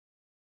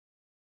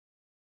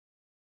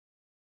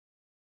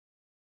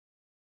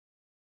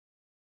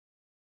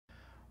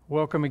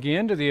Welcome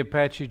again to the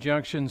Apache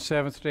Junction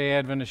Seventh-day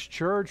Adventist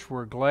Church.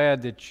 We're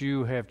glad that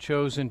you have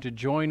chosen to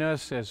join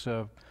us as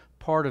a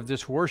part of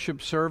this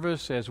worship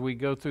service as we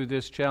go through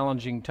this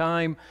challenging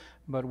time,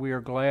 but we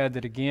are glad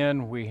that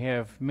again we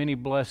have many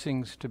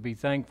blessings to be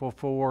thankful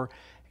for,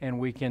 and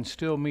we can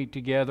still meet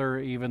together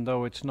even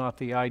though it's not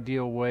the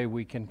ideal way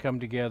we can come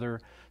together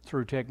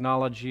through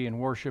technology and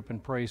worship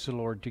and praise the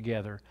Lord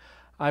together.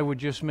 I would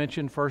just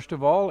mention, first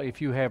of all, if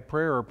you have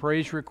prayer or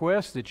praise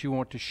requests that you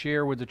want to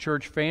share with the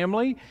church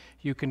family,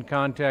 you can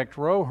contact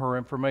Ro. Her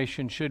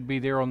information should be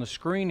there on the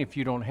screen if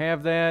you don't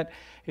have that.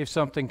 If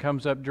something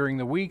comes up during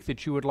the week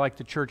that you would like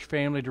the church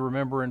family to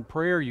remember in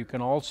prayer, you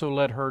can also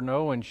let her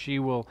know and she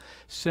will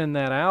send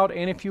that out.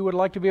 And if you would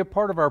like to be a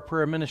part of our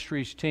prayer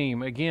ministries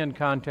team, again,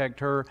 contact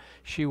her.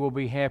 She will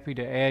be happy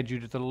to add you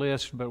to the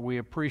list, but we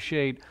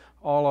appreciate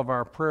all of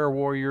our prayer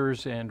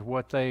warriors and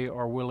what they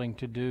are willing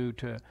to do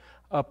to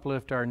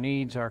uplift our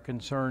needs, our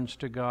concerns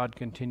to God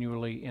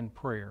continually in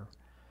prayer.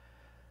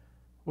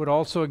 Would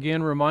also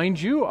again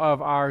remind you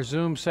of our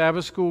Zoom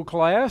Sabbath School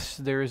class.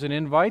 There is an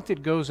invite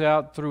that goes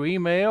out through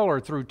email or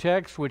through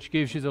text, which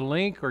gives you the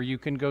link, or you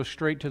can go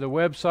straight to the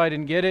website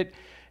and get it.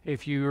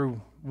 If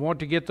you want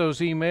to get those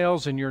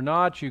emails and you're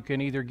not, you can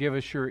either give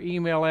us your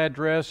email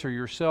address or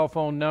your cell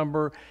phone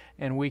number,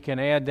 and we can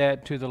add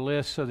that to the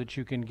list so that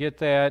you can get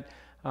that.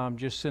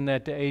 Just send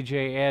that to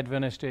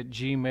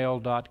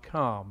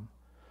ajadventist@gmail.com.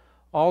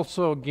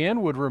 Also,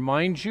 again, would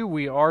remind you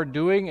we are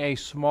doing a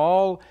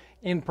small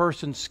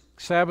in-person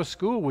Sabbath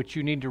school, which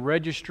you need to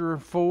register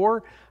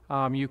for.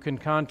 You can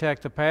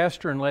contact the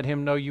pastor and let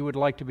him know you would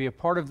like to be a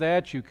part of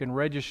that. You can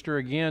register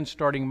again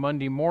starting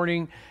Monday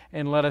morning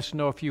and let us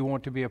know if you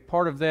want to be a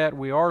part of that.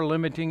 We are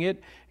limiting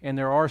it, and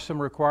there are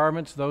some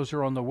requirements. Those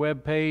are on the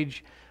web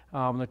page,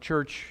 the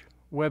church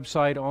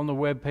website. On the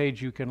web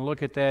page, you can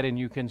look at that and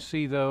you can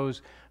see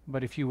those.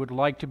 But if you would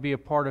like to be a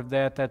part of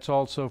that, that's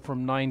also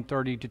from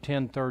 9:30 to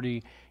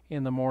 10:30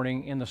 in the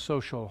morning in the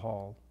social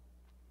hall.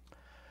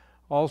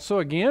 Also,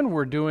 again,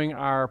 we're doing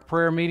our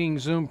prayer meeting,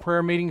 Zoom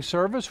prayer meeting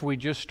service. We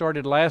just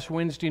started last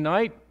Wednesday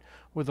night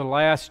with the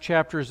last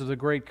chapters of the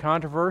Great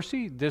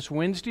Controversy. This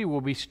Wednesday,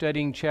 we'll be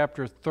studying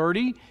chapter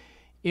 30,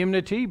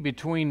 Enmity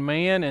Between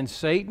Man and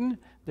Satan.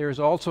 There's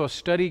also a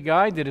study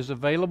guide that is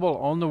available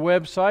on the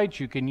website.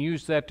 You can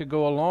use that to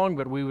go along,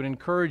 but we would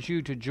encourage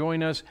you to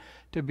join us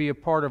to be a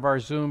part of our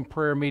Zoom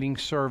prayer meeting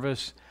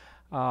service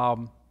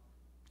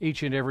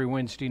each and every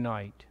Wednesday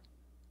night.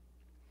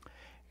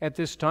 At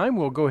this time,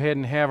 we'll go ahead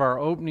and have our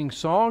opening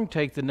song,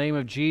 Take the Name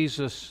of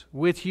Jesus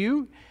With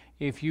You.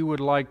 If you would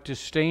like to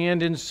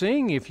stand and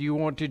sing, if you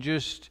want to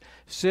just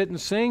sit and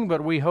sing,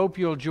 but we hope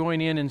you'll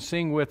join in and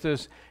sing with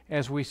us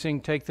as we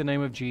sing Take the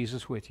Name of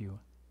Jesus With You.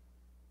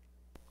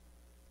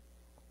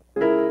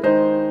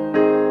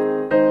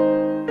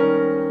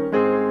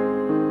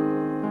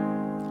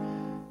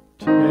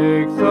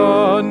 Take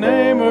the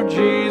name of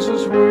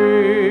Jesus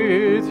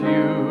with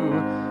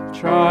you,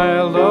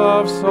 child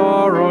of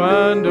sorrow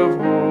and of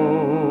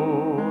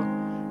woe.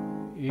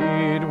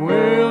 It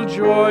will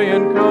joy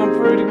and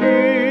comfort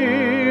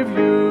give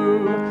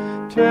you.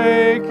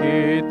 Take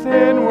it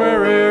then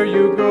where'er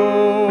you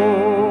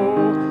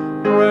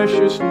go.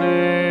 Precious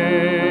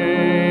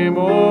name,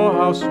 oh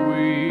how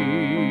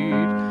sweet,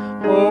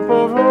 hope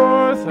of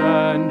earth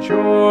and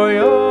joy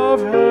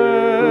of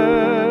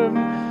heaven.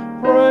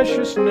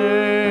 Precious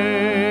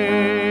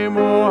name,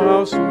 oh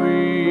how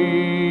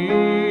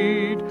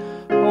sweet,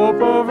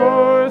 hope of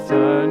earth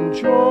and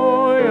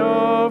joy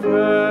of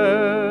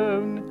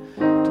heaven.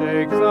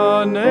 Take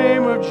the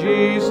name of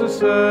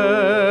Jesus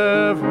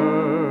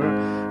ever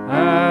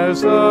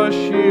as a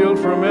shield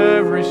from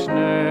every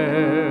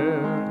snare.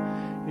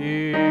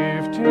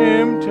 If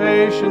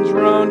temptations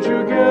round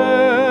you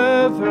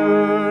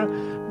gather,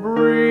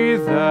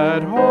 breathe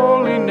that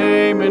holy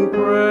name in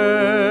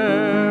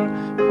prayer.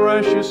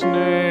 Precious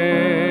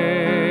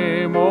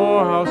name,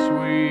 oh how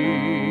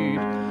sweet,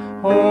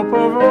 hope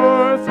of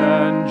earth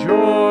and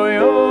joy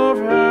of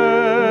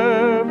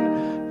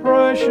heaven.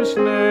 Precious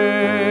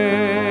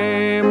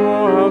name,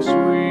 oh how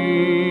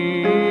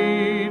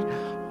sweet,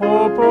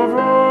 hope of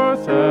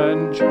earth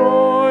and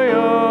joy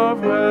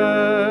of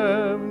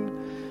heaven.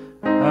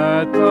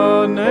 At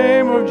the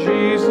name of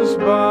Jesus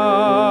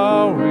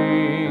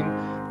bowing,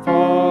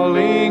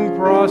 falling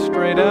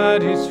prostrate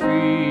at his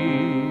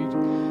feet,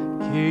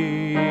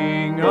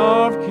 King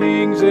of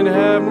kings in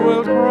heaven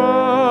will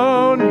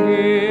crown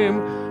him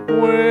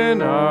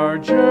when our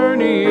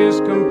journey is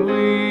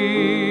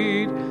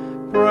complete.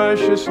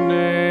 Precious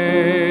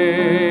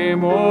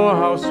name, oh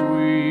how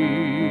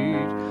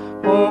sweet,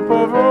 hope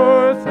of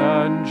earth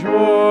and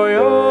joy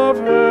of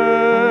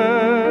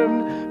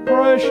heaven.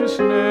 Precious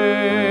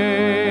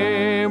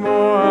name,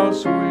 oh how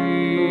sweet,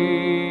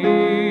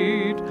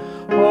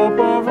 hope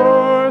of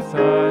earth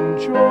and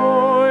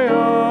joy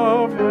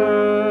of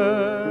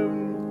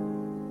heaven.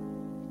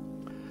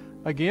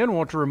 Again,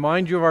 want to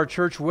remind you of our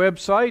church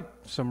website.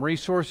 Some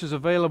resources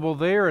available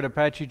there at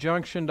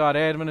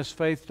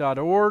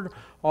apachejunction.adventistfaith.org.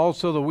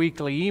 Also the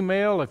weekly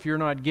email. If you're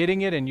not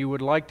getting it and you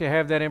would like to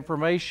have that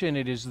information,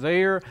 it is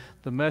there.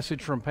 The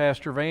message from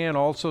Pastor Van.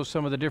 Also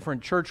some of the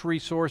different church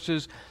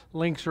resources.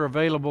 Links are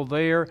available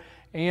there.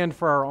 And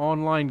for our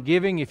online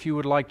giving, if you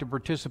would like to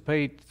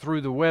participate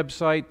through the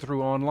website,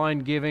 through online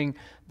giving,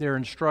 there are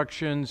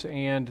instructions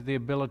and the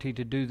ability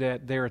to do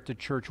that there at the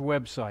church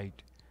website.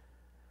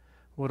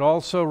 Would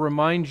also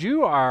remind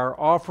you our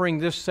offering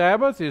this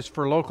Sabbath is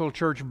for local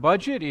church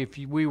budget. If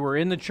we were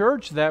in the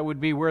church, that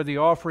would be where the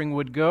offering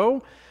would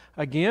go.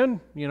 Again,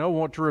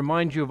 want to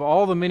remind you of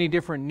all the many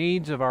different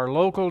needs of our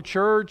local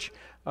church,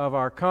 of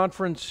our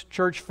conference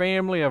church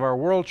family, of our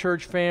world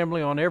church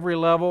family on every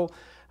level.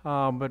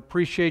 But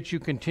appreciate you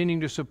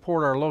continuing to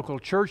support our local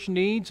church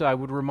needs. I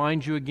would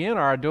remind you again,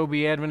 our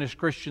Adobe Adventist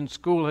Christian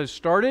School has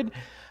started.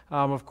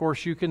 Of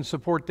course, you can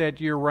support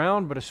that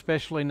year-round, but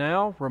especially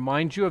now,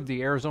 remind you of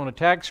the Arizona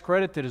tax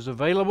credit that is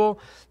available,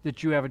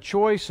 that you have a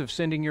choice of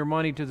sending your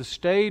money to the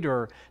state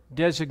or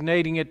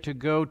designating it to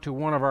go to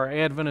one of our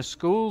Adventist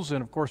schools.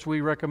 And, of course,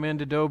 we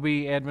recommend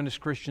Adobe Adventist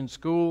Christian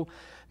School.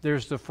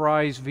 There's the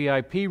Fry's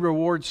VIP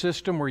reward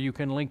system where you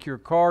can link your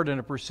card and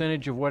a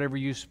percentage of whatever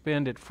you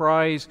spend at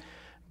Fry's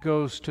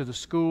goes to the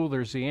school.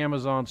 There's the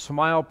Amazon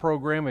Smile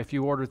program. If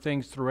you order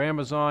things through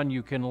Amazon,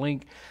 you can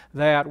link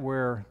that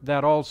where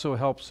that also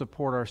helps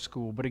support our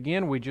school. But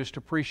again, we just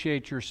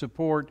appreciate your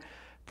support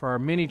for our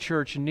many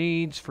church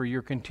needs, for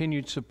your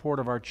continued support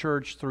of our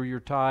church through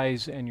your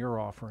tithes and your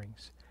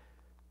offerings.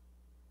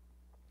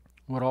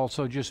 Would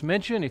also just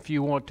mention, if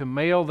you want to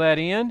mail that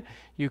in,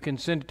 you can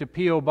send it to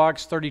P.O.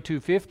 Box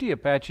 3250,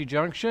 Apache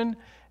Junction,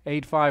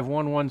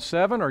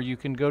 85117, or you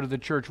can go to the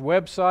church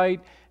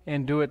website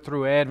and do it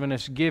through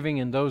Adventist Giving,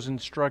 and those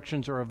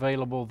instructions are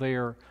available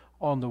there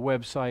on the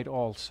website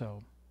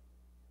also.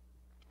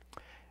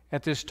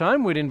 At this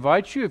time, we'd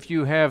invite you, if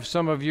you have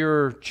some of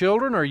your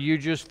children or you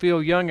just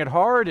feel young at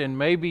heart and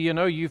maybe,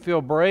 you feel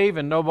brave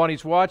and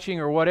nobody's watching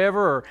or whatever,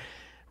 or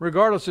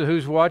regardless of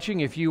who's watching,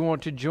 if you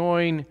want to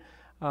join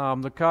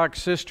the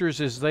Cox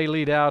sisters as they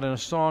lead out in a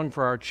song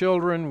for our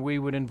children, we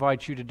would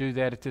invite you to do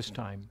that at this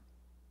time.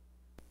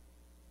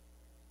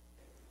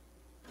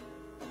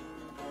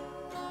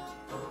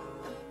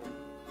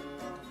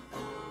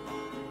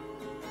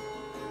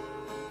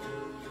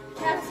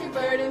 Cast your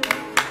burden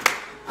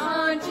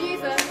on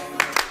Jesus,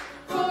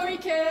 for He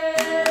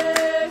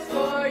cares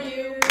for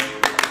you.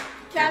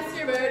 Cast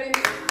your burden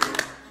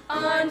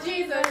on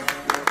Jesus,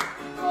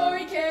 for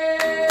He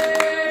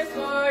cares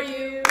for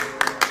you.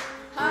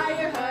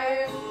 Higher,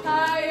 higher,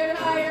 higher,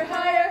 higher,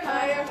 higher,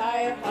 higher,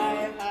 higher,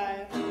 higher,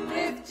 higher.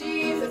 Lift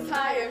Jesus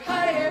higher,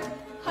 higher,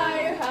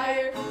 higher,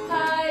 higher,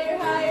 higher, higher,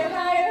 higher,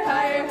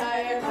 higher,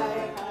 higher,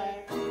 higher,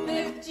 higher.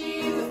 Lift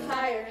Jesus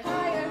higher,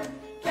 higher.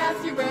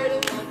 Cast your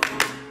burden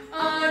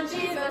on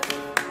Jesus,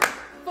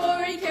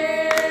 for He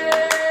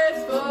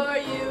cares for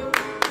you.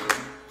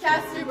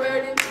 Cast your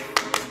burden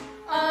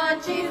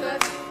on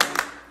Jesus,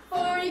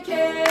 for He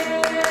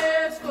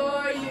cares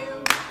for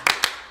you.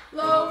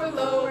 Lower,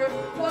 lower,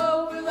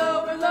 lower,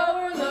 lower,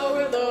 lower,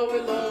 lower,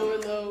 lower, lower,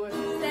 lower.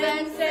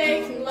 Send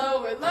Satan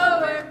lower,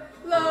 lower,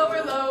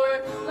 lower,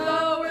 lower,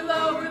 lower,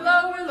 lower,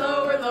 lower,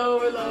 lower,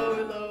 lower,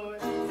 lower, lower.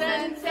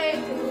 Send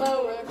Satan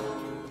lower.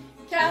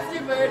 Cast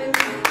your burden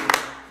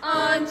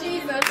on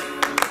Jesus,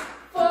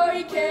 for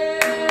He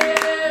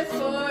cares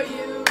for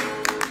you.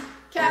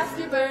 Cast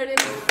your burden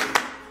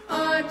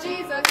on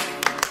Jesus,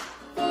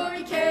 for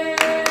He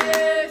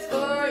cares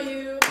for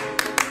you.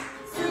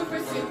 Super,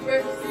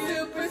 super,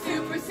 super,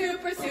 super,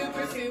 super,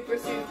 super, super,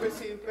 super,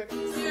 super,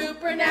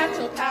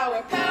 supernatural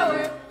power,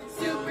 power.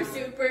 Super,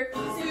 super,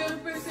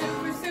 super,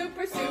 super,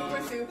 super,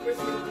 super, super,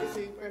 super,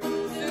 super,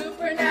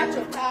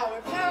 supernatural power,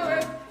 power.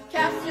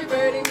 Cast your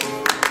burden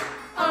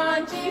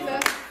on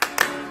Jesus,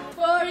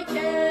 for He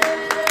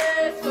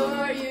cares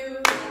for you.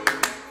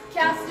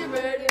 Cast your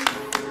burden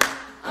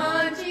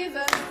on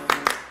Jesus,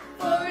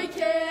 for He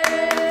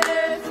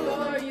cares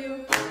for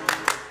you.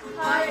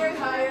 Higher,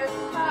 higher,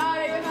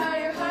 higher,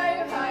 higher,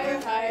 higher, higher,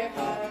 higher, higher,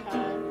 higher.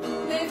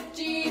 Lift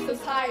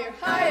Jesus higher,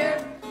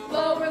 higher.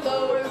 Lower,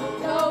 lower,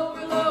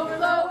 lower, lower,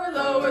 lower,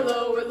 lower,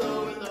 lower,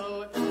 lower,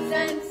 lower.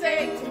 Send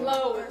Satan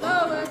lower,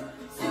 lower.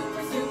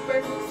 Super,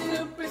 super,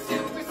 super,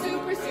 super,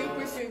 super,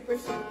 super, super,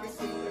 super,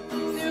 super.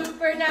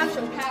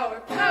 Supernatural power,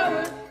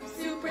 power.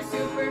 Super,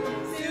 super,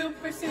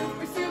 super, super,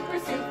 super,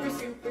 super,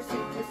 super,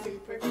 super,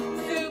 super.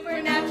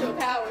 Supernatural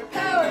power,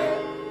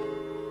 power.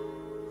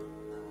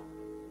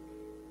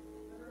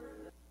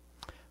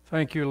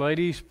 Thank you,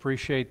 ladies.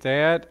 Appreciate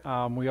that.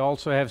 We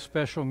also have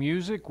special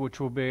music, which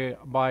will be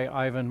by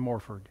Ivan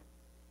Morford.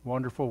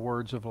 Wonderful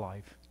Words of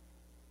Life.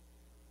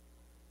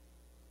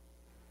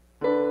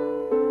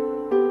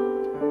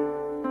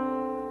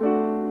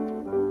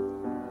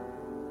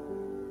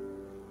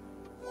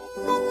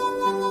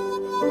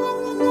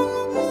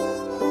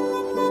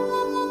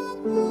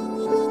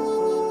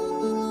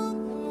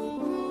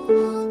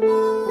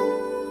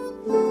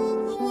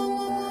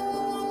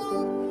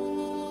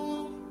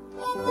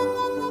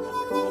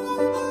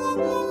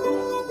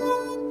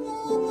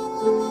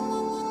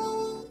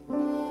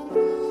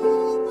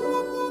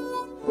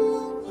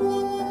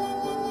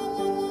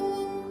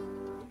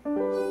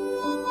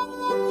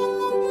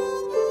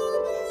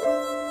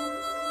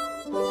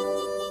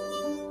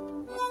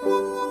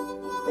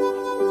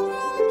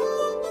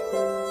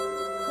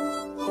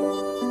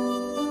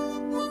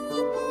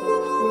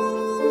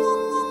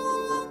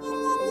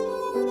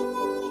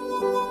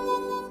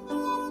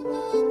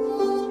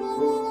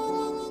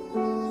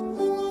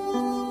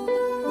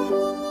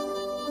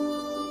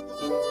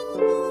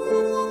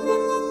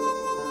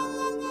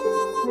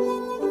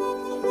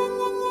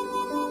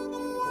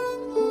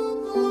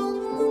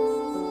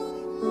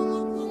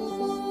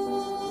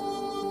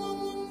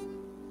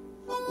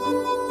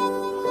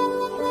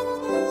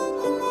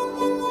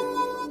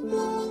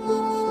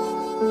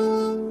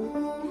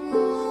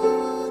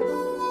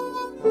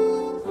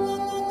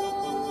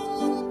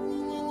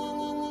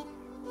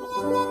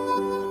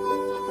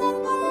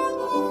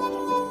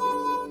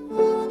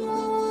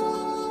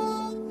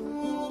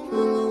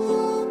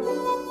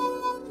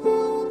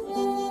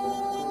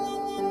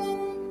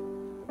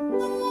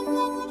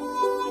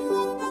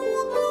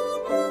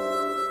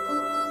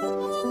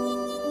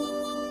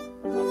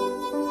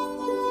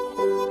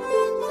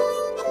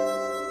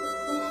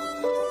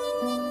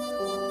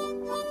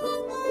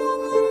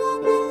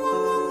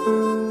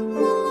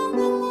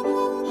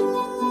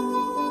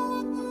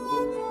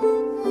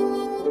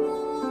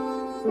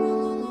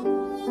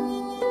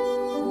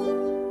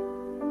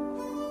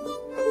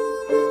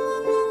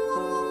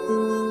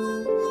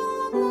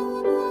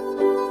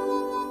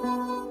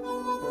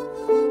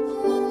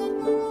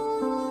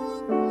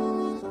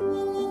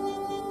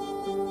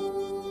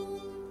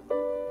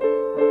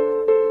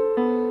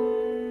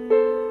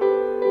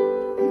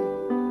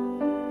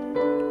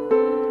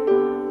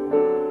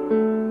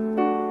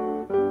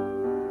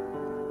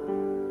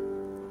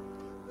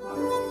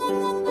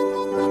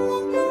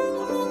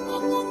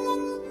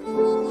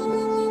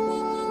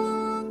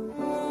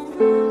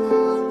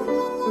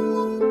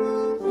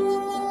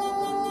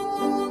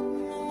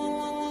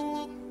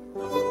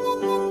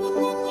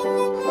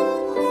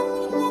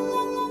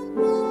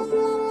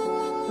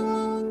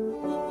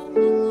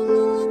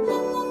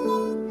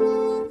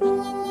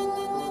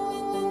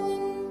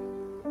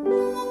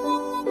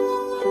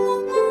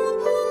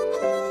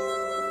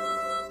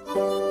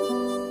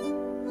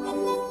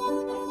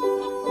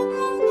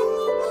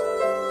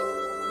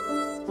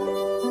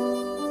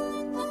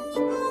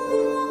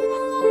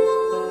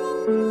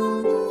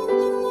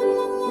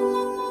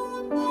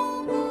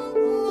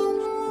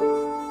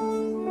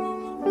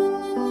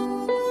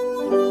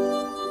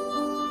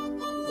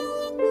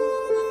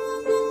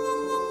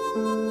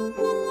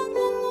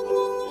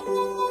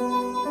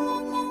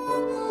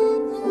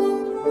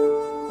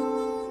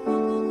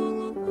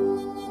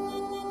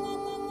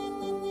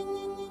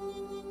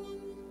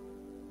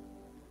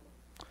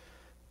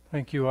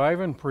 Thank you,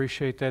 Ivan.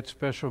 Appreciate that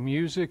special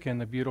music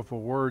and the beautiful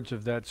words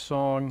of that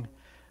song.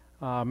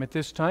 At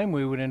this time,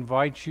 we would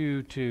invite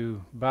you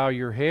to bow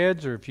your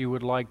heads, or if you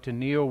would like to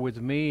kneel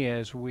with me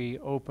as we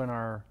open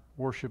our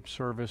worship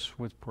service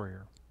with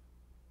prayer.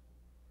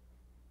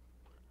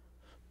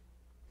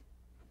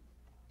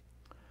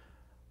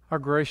 Our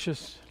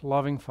gracious,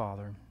 loving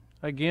Father,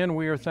 again,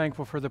 we are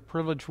thankful for the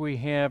privilege we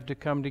have to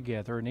come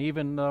together, and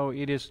even though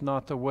it is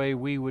not the way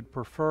we would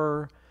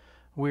prefer,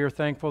 we are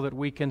thankful that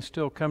we can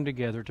still come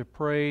together to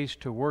praise,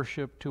 to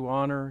worship, to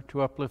honor,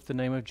 to uplift the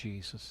name of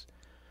Jesus.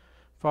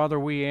 Father,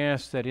 we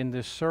ask that in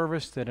this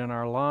service, that in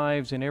our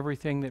lives, in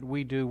everything that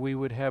we do, we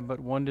would have but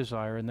one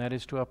desire, and that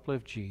is to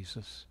uplift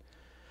Jesus,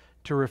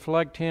 to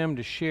reflect Him,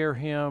 to share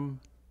Him,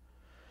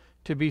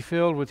 to be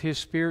filled with His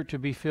Spirit, to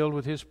be filled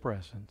with His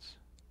presence.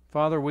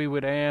 Father, we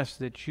would ask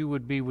that you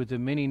would be with the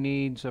many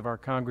needs of our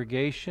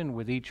congregation,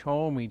 with each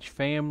home, each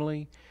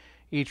family,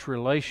 each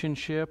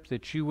relationship,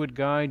 that you would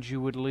guide,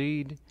 you would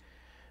lead,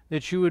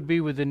 that you would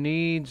be with the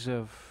needs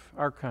of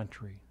our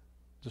country,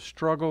 the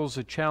struggles,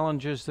 the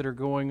challenges that are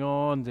going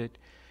on, that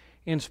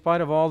in spite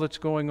of all that's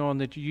going on,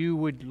 that you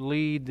would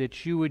lead,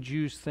 that you would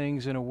use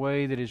things in a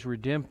way that is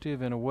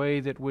redemptive, in a way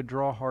that would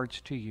draw hearts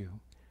to you.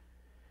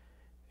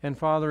 And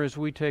Father, as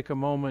we take a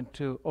moment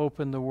to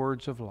open the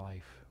words of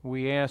life,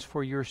 we ask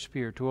for your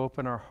Spirit to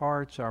open our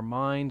hearts, our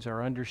minds,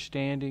 our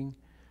understanding.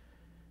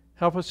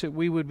 Help us that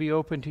we would be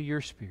open to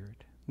your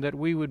Spirit, that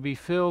we would be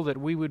filled, that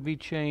we would be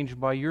changed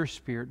by your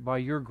Spirit, by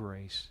your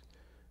grace,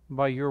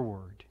 by your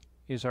word,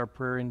 is our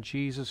prayer in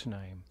Jesus'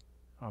 name.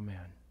 Amen.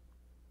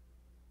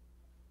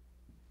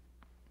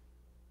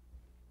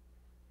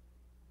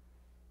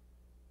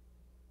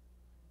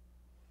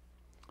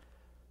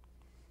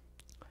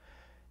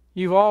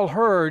 You've all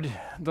heard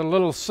the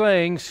little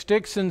saying,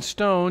 sticks and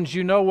stones,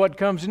 you know what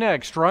comes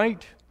next,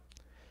 right?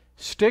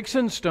 Sticks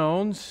and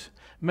stones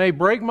may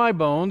break my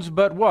bones,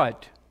 but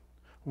what?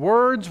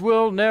 Words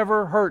will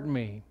never hurt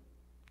me.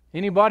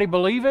 Anybody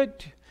believe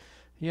it?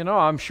 You know,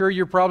 I'm sure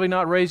you're probably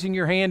not raising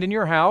your hand in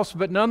your house,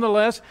 but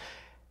nonetheless,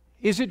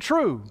 is it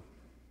true?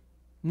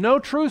 No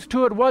truth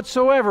to it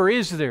whatsoever,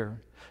 is there?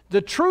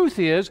 The truth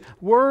is,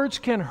 words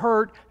can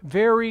hurt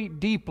very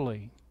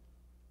deeply.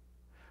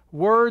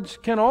 Words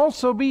can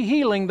also be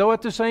healing, though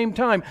at the same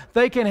time.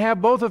 They can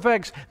have both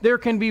effects. There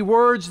can be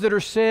words that are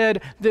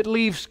said that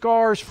leave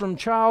scars from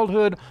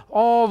childhood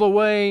all the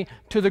way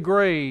to the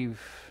grave.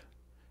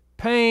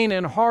 Pain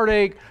and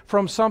heartache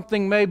from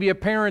something maybe a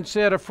parent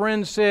said, a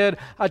friend said,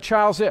 a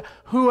child said,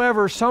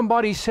 whoever,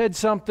 somebody said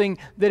something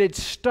that it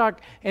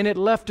stuck and it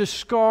left a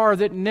scar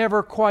that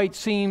never quite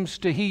seems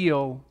to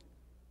heal.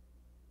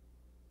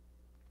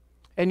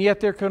 And yet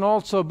there can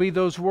also be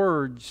those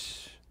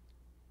words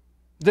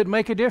that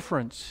make a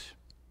difference.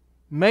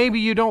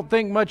 Maybe you don't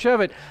think much of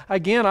it.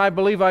 Again, I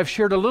believe I've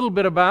shared a little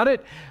bit about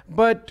it,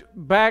 but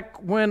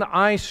back when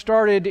I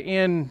started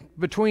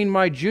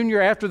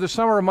after the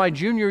summer of my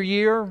junior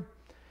year,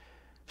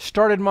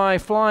 started my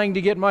flying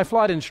to get my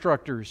flight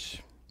instructors.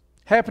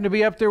 Happened to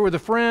be up there with a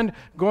friend,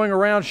 going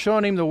around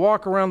showing him the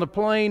walk around the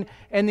plane,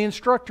 and the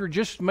instructor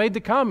just made the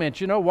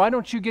comment, why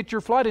don't you get your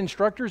flight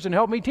instructors and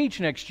help me teach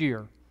next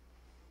year?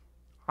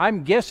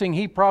 I'm guessing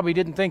he probably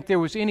didn't think there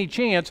was any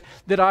chance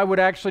that I would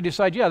actually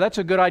decide, yeah, that's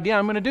a good idea,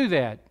 I'm going to do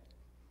that.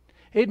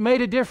 It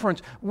made a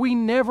difference. We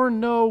never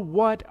know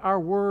what our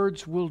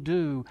words will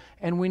do,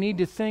 and we need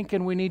to think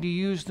and we need to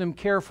use them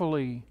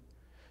carefully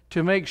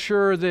to make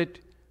sure that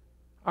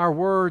our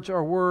words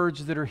are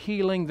words that are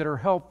healing, that are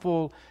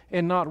helpful,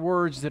 and not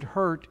words that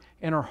hurt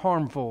and are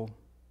harmful.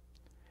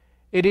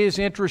 It is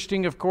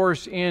interesting, of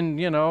course, in,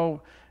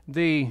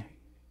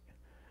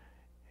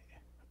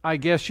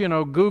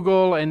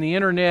 Google and the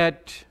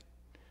Internet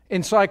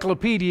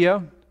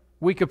encyclopedia,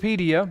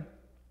 Wikipedia,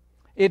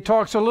 it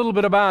talks a little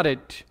bit about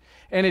it.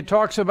 And it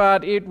talks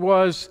about it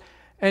was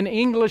an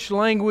English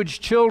language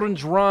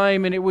children's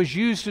rhyme, and it was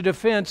used to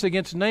defense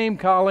against name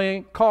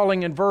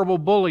calling and verbal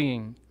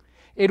bullying.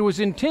 It was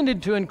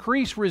intended to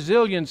increase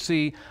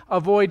resiliency,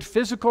 avoid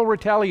physical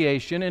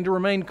retaliation, and to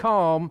remain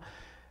calm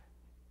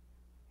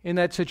in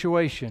that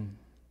situation.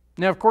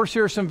 Now, of course,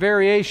 there are some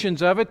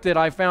variations of it that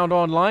I found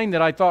online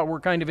that I thought were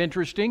kind of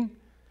interesting.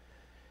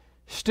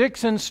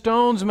 Sticks and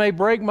stones may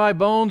break my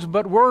bones,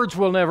 but words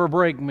will never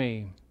break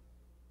me.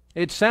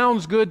 It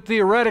sounds good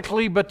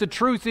theoretically, but the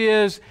truth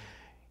is,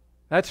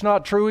 that's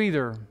not true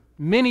either.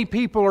 Many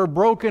people are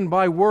broken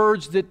by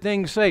words that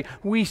things say.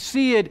 We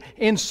see it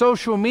in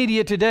social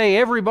media today.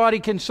 Everybody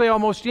can say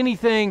almost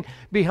anything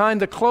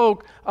behind the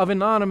cloak of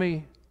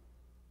anonymity,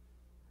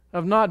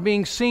 of not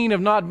being seen,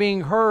 of not being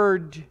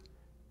heard.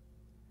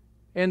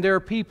 And there are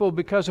people,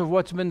 because of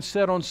what's been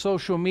said on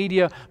social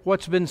media,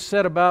 what's been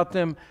said about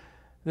them,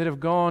 that have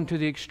gone to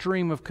the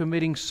extreme of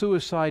committing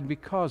suicide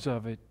because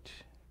of it.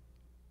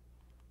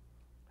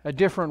 A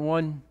different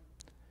one.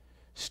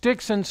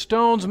 Sticks and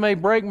stones may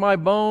break my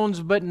bones,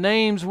 but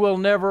names will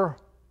never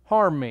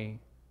harm me.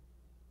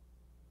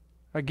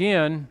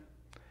 Again,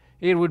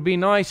 It would be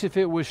nice if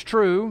it was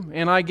true,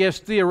 and I guess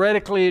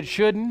theoretically it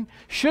shouldn't.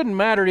 Shouldn't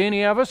matter to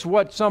any of us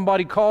what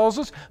somebody calls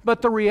us,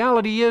 but the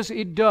reality is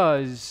it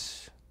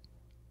does.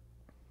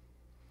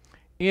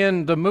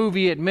 In the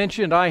movie it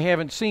mentioned, I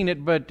haven't seen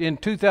it, but in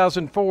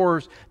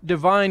 2004's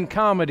Divine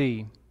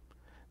Comedy,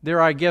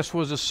 there I guess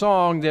was a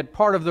song that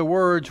part of the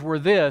words were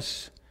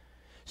this: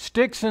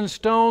 "Sticks and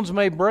stones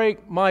may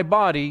break my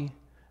body,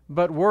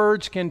 but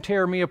words can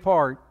tear me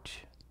apart."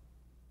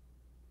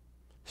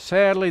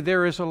 Sadly,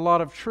 there is a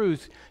lot of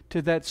truth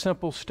to that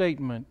simple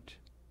statement.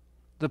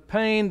 The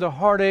pain, the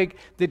heartache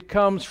that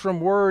comes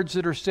from words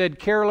that are said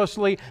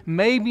carelessly,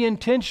 maybe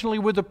intentionally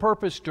with the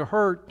purpose to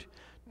hurt,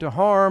 to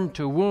harm,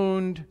 to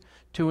wound,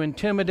 to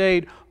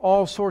intimidate,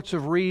 all sorts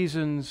of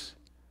reasons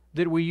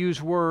that we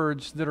use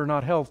words that are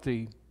not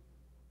healthy.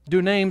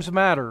 Do names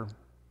matter?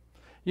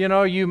 You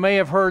know, you may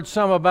have heard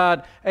some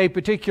about a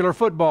particular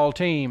football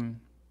team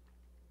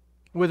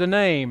with a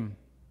name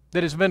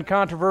that has been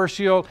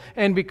controversial,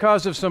 and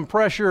because of some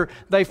pressure,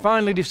 they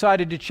finally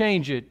decided to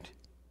change it.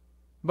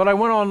 But I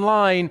went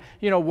online,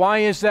 why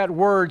is that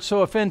word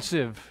so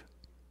offensive?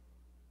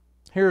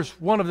 Here's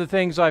one of the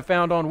things I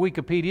found on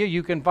Wikipedia.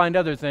 You can find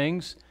other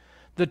things.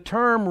 The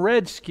term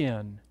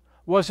redskin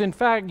was in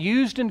fact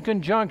used in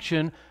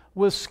conjunction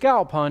with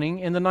scalp hunting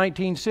in the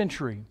 19th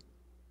century.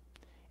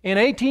 In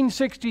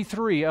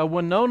 1863, a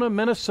Winona,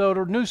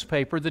 Minnesota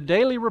newspaper, the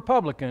Daily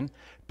Republican,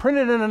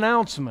 printed an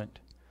announcement.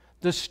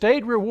 The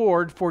state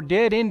reward for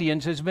dead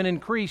Indians has been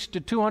increased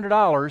to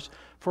 $200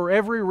 for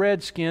every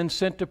redskin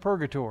sent to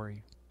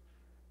purgatory.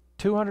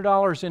 $200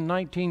 in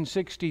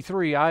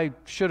 1963. I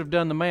should have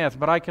done the math,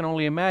 but I can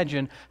only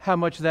imagine how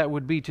much that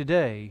would be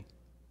today.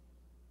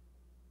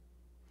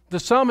 The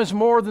sum is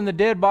more than the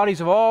dead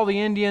bodies of all the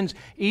Indians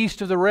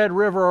east of the Red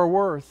River are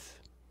worth.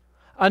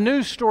 A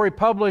news story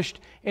published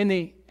in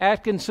the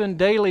Atkinson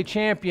Daily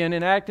Champion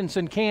in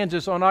Atkinson,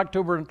 Kansas on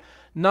October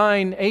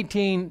 9,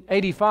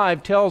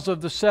 1885 tells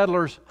of the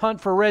settlers' hunt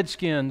for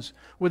redskins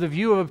with a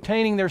view of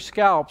obtaining their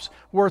scalps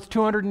worth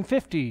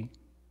 $250.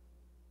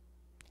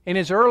 In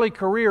his early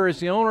career as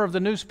the owner of the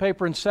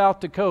newspaper in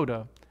South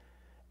Dakota,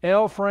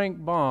 L.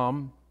 Frank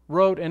Baum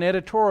wrote an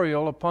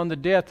editorial upon the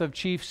death of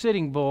Chief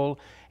Sitting Bull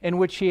in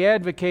which he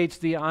advocates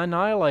the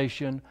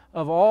annihilation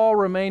of all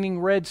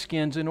remaining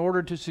redskins in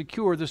order to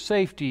secure the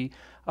safety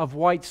of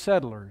white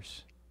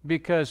settlers,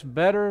 because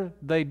better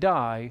they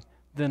die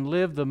than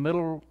live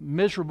the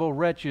miserable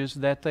wretches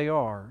that they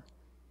are.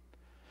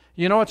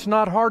 It's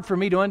not hard for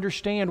me to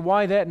understand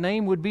why that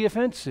name would be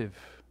offensive.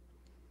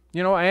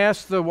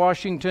 Ask the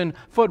Washington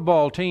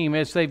football team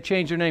as they've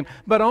changed their name,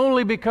 but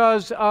only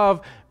because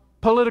of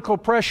political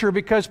pressure,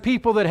 because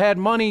people that had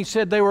money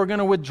said they were going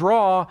to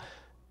withdraw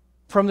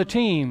from the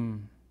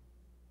team.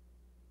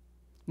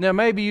 Now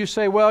maybe you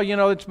say, well,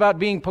 it's about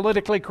being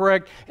politically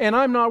correct, and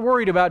I'm not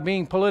worried about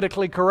being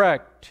politically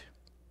correct.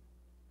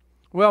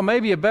 Well,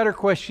 maybe a better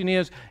question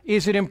is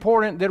it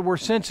important that we're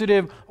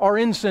sensitive or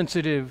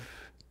insensitive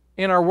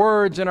in our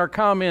words and our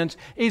comments?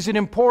 Is it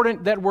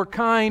important that we're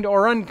kind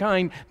or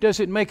unkind?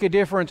 Does it make a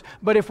difference?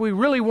 But if we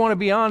really want to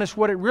be honest,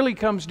 what it really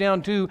comes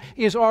down to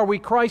is, are we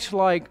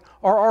Christ-like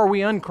or are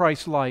we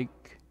un-Christ-like?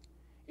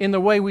 In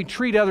the way we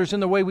treat others, in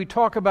the way we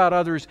talk about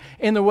others,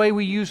 in the way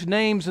we use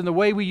names, in the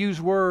way we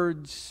use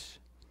words.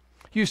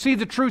 You see,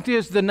 the truth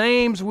is the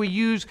names we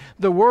use,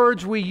 the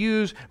words we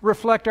use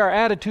reflect our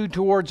attitude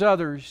towards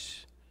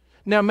others.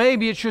 Now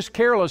maybe it's just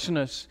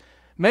carelessness.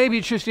 Maybe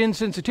it's just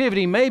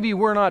insensitivity. Maybe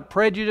we're not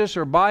prejudiced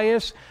or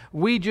biased.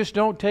 We just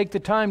don't take the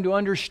time to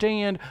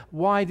understand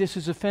why this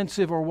is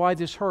offensive or why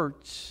this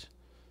hurts.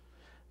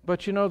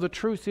 But the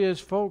truth is,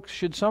 folks,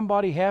 should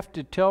somebody have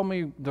to tell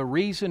me the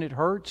reason it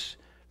hurts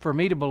for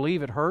me to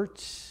believe it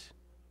hurts?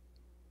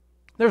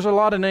 There's a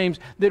lot of names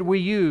that we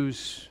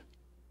use.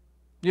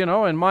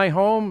 In my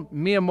home,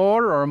 mi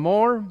amor or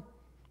amor,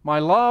 my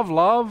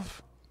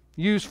love,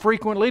 used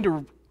frequently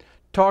to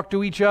talk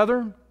to each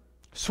other.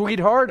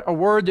 Sweetheart, a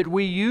word that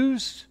we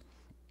use.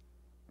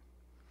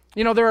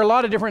 There are a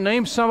lot of different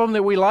names, some of them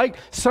that we like,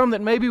 some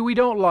that maybe we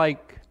don't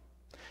like.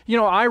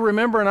 I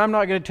remember, and I'm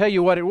not going to tell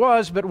you what it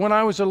was, but when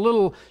I was a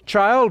little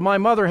child, my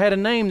mother had a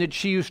name that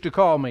she used to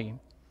call me.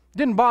 It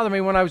didn't bother me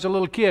when I was a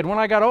little kid. When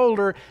I got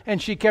older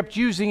and she kept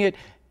using it,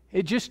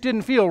 it just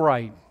didn't feel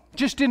right.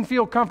 Just didn't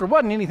feel comfortable. It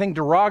wasn't anything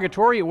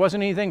derogatory. It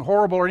wasn't anything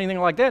horrible or anything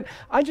like that.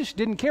 I just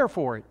didn't care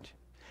for it.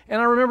 And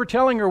I remember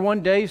telling her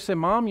one day, said,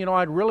 Mom,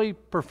 I'd really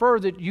prefer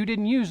that you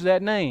didn't use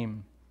that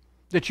name,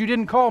 that you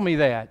didn't call me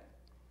that.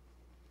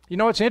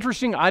 It's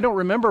interesting. I don't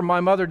remember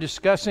my mother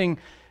discussing,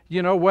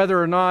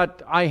 whether or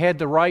not I had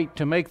the right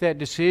to make that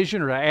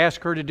decision or to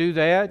ask her to do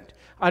that.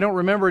 I don't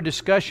remember a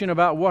discussion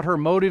about what her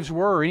motives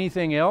were or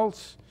anything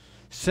else.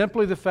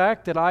 Simply the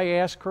fact that I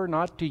asked her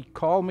not to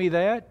call me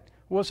that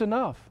was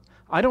enough.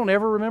 I don't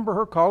ever remember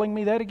her calling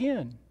me that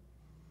again.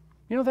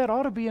 That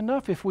ought to be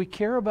enough. If we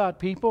care about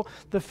people,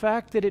 the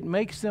fact that it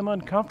makes them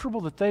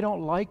uncomfortable, that they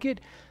don't like it,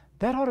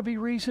 that ought to be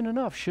reason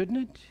enough, shouldn't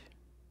it?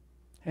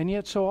 And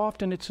yet so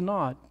often it's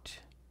not.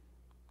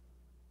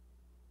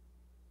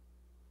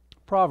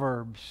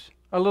 Proverbs.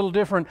 a little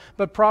different,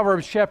 but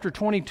Proverbs chapter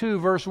 22,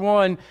 verse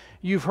 1,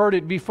 you've heard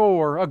it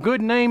before. A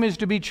good name is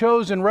to be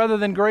chosen rather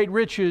than great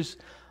riches,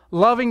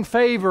 loving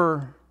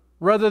favor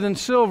rather than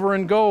silver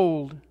and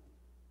gold.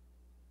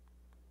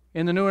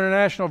 In the New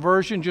International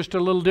Version, just a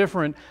little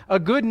different. A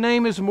good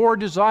name is more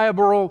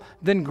desirable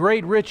than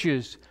great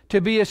riches. To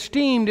be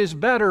esteemed is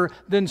better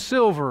than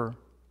silver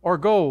or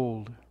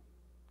gold.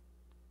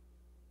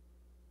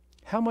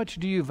 How much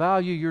do you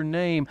value your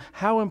name?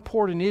 How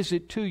important is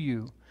it to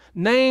you?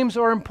 Names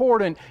are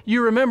important.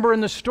 You remember in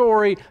the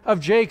story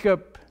of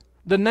Jacob,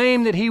 the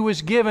name that he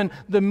was given,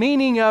 the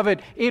meaning of it,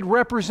 it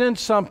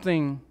represents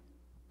something.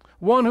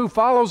 One who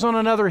follows on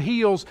another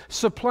heels,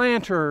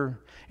 supplanter.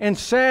 And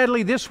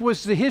sadly, this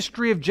was the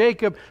history of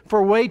Jacob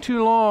for way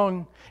too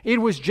long. It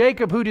was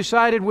Jacob who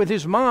decided with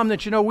his mom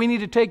that, we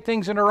need to take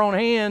things in our own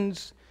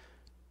hands.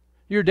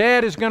 Your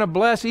dad is going to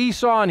bless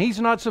Esau, and he's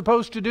not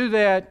supposed to do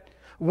that.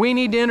 We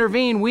need to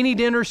intervene. We need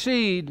to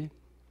intercede.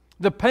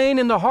 The pain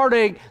and the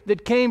heartache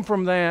that came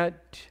from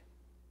that.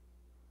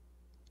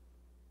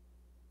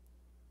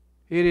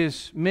 It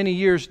is many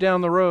years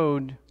down the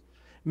road,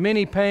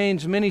 many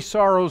pains, many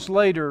sorrows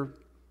later.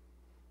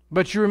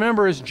 But you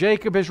remember, as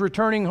Jacob is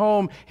returning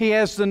home, he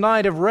has the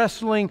night of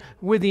wrestling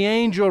with the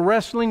angel,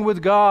 wrestling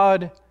with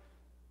God,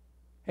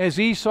 as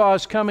Esau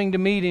is coming to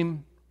meet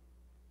him.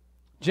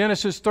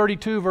 Genesis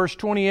 32 verse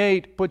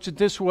 28 puts it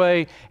this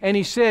way, and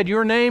he said,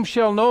 your name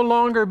shall no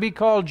longer be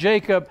called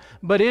Jacob,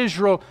 but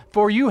Israel,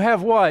 for you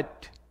have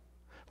what?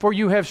 For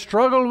you have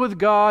struggled with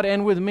God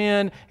and with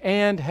men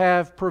and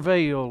have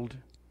prevailed.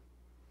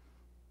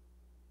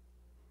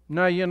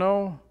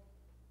 Now,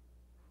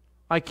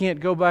 I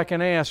can't go back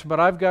and ask, but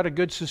I've got a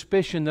good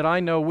suspicion that I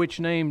know which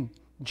name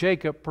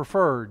Jacob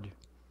preferred.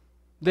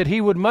 That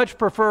he would much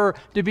prefer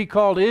to be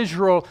called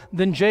Israel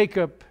than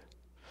Jacob.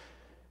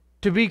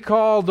 To be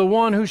called the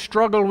one who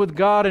struggled with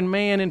God and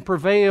man and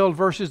prevailed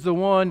versus the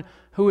one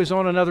who is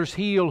on another's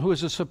heel, who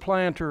is a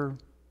supplanter.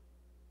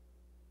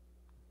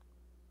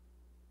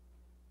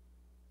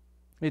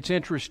 It's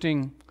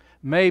interesting.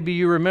 Maybe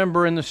you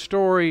remember in the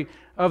story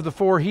of the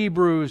 4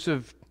 Hebrews,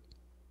 of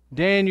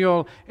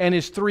Daniel and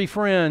his 3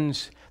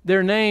 friends.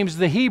 Their names,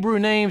 the Hebrew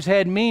names,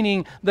 had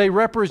meaning. They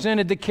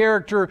represented the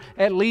character,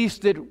 at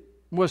least, that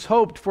was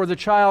hoped for the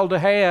child to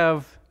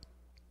have.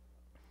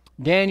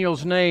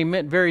 Daniel's name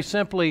meant very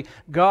simply,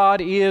 God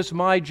is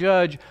my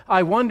judge.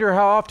 I wonder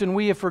how often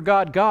we have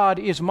forgot God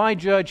is my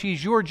judge.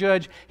 He's your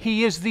judge.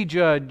 He is the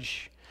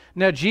judge.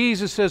 Now,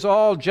 Jesus says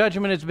all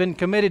judgment has been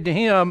committed to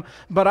Him,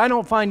 but I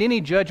don't find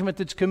any judgment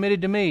that's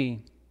committed to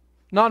me.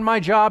 Not my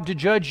job to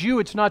judge you.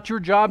 It's not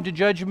your job to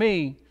judge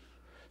me.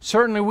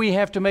 Certainly we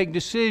have to make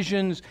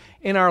decisions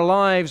in our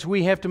lives.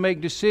 We have to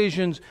make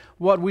decisions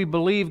what we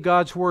believe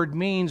God's Word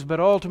means, but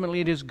ultimately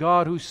it is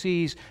God who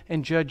sees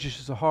and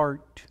judges the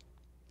heart.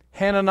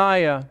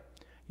 Hananiah,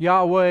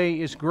 Yahweh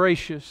is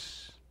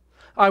gracious.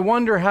 I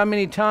wonder how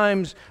many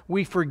times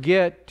we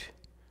forget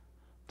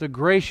the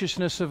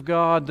graciousness of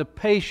God, the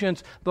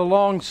patience, the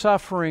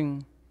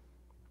long-suffering.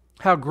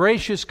 How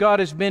gracious God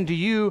has been to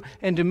you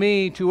and to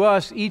me, to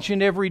us each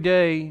and every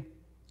day.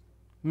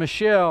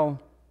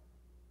 Michelle,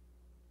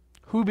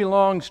 who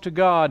belongs to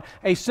God?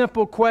 A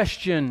simple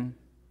question.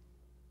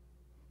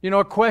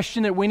 A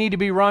question that we need to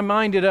be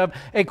reminded of.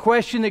 A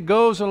question that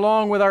goes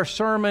along with our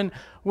sermon,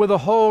 with the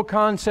whole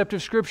concept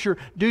of Scripture.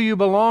 Do you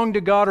belong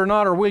to God or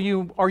not? Or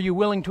are you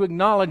willing to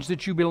acknowledge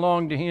that you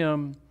belong to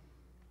Him?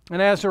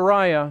 And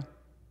Azariah,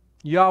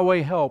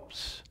 Yahweh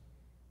helps.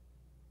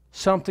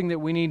 Something that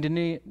we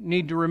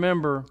need to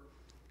remember.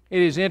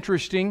 It is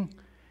interesting.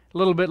 A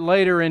little bit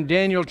later in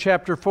Daniel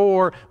chapter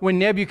 4, when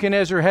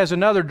Nebuchadnezzar has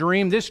another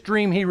dream, this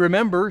dream he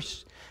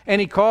remembers, and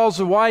he calls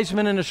the wise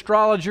men and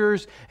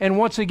astrologers, and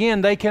once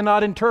again they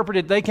cannot interpret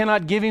it, they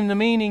cannot give him the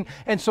meaning,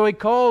 and so he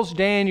calls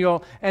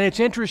Daniel, and it's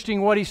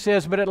interesting what he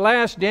says, but at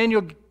last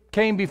Daniel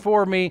came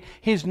before me,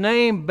 his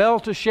name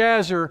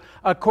Belteshazzar,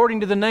 according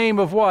to the name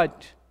of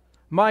what?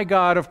 My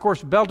God. Of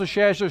course,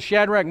 Belteshazzar,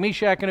 Shadrach,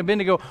 Meshach, and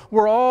Abednego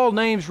were all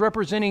names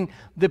representing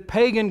the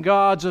pagan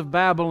gods of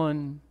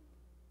Babylon.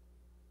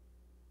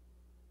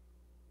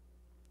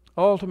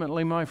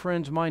 Ultimately, my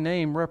friends, my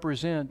name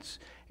represents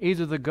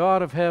either the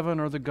God of heaven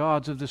or the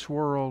gods of this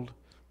world.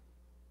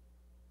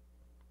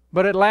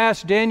 But at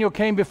last Daniel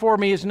came before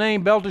me, his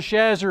name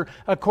Belteshazzar,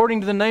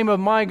 according to the name of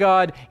my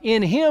God.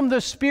 In him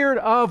the Spirit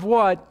of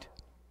what?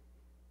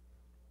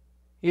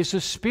 Is the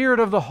Spirit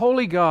of the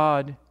Holy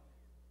God.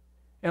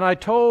 And I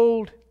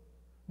told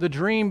the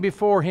dream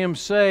before him,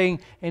 saying,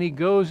 and he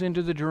goes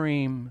into the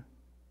dream.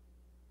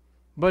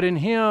 But in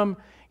him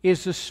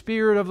is the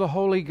Spirit of the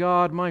Holy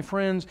God. My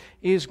friends,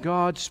 is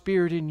God's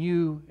Spirit in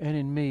you and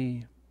in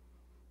me?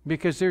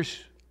 Because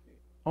there's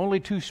only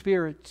 2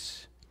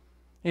 spirits.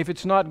 If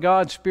it's not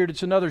God's Spirit,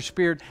 it's another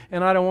spirit,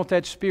 and I don't want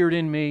that Spirit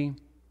in me.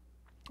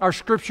 Our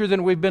scripture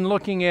that we've been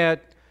looking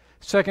at,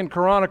 2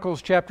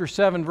 Chronicles chapter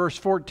 7, verse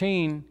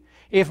 14.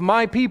 If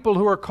my people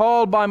who are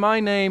called by my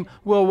name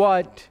will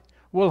what?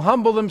 Will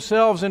humble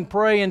themselves and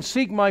pray and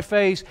seek my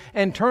face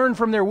and turn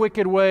from their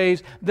wicked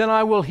ways, then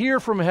I will hear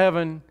from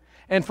heaven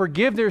and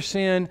forgive their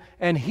sin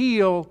and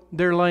heal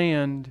their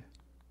land.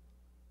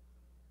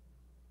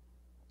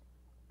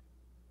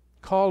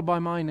 Called by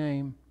my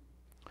name.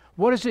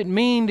 What does it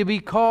mean to be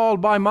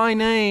called by my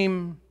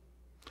name?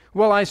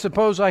 Well, I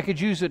suppose I could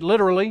use it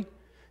literally.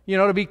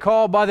 To be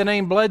called by the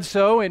name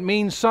Bledsoe, it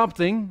means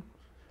something.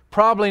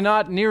 Probably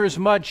not near as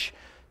much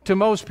to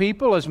most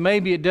people as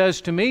maybe it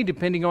does to me,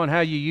 depending on how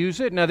you use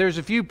it. Now, there's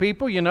a few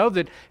people,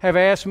 that have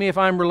asked me if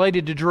I'm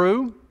related to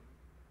Drew.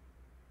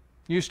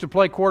 Used to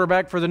play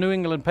quarterback for the New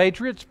England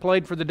Patriots,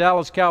 played for the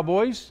Dallas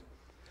Cowboys.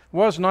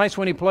 Was nice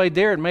when he played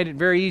there. It made it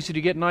very easy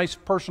to get nice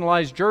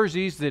personalized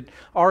jerseys that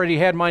already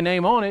had my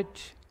name on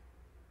it.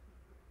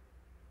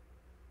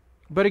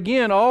 But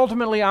again,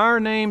 ultimately, our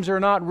names are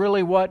not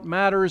really what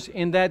matters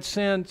in that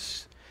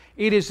sense.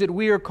 It is that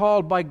we are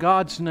called by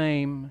God's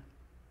name.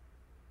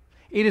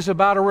 It is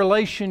about a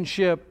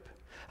relationship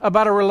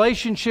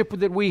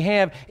that we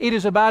have. It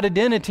is about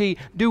identity.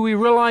 Do we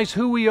realize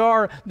who we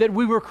are, that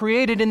we were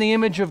created in the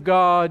image of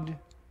God?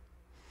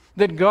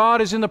 That God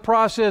is in the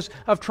process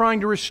of trying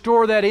to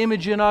restore that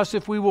image in us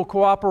if we will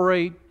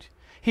cooperate.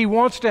 He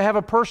wants to have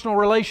a personal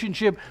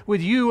relationship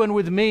with you and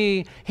with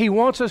me. He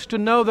wants us to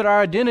know that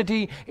our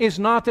identity is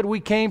not that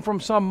we came from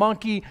some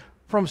monkey,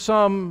 from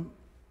some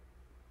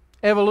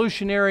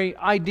evolutionary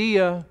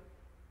idea,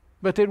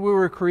 but that we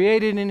were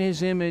created in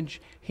His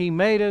image. He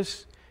made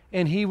us,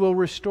 and He will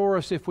restore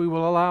us if we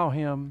will allow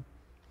Him.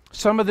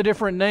 Some of the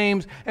different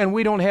names, and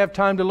we don't have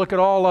time to look at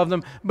all of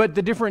them, but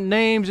the different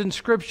names in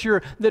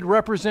Scripture that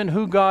represent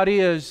who God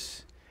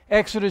is.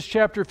 Exodus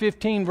chapter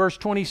 15, verse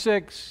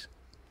 26.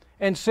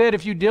 And said,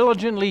 if you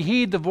diligently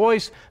heed the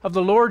voice of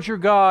the Lord your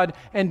God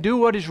and do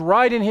what is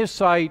right in His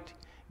sight,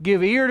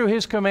 give ear to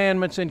His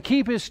commandments and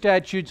keep His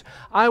statutes,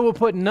 I will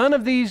put none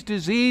of these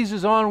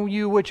diseases on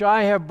you which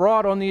I have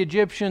brought on the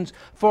Egyptians,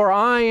 for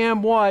I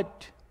am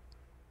what?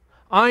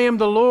 I am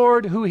the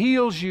Lord who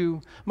heals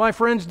you. My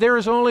friends, there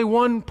is only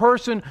one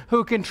person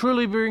who can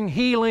truly bring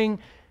healing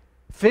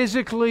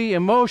physically,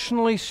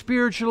 emotionally,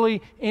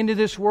 spiritually into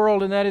this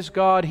world, and that is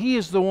God. He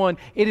is the one.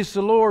 It is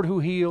the Lord who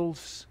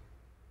heals.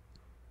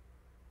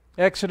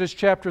 Exodus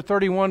chapter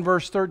 31,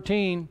 verse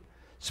 13,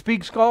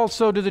 speaks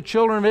also to the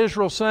children of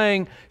Israel,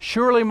 saying,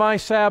 surely my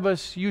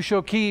Sabbaths you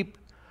shall keep,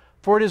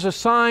 for it is a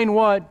sign,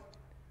 what?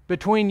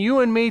 Between you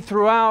and me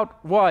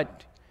throughout,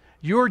 what?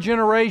 Your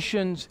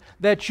generations,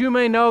 that you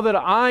may know that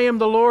I am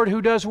the Lord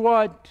who does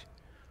what?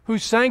 Who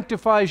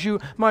sanctifies you.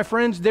 My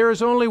friends, there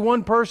is only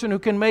one person who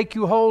can make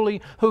you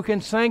holy, who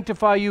can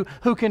sanctify you,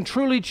 who can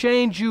truly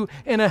change you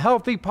in a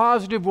healthy,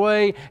 positive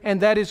way, and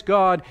that is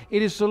God.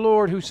 It is the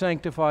Lord who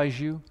sanctifies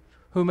you,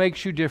 who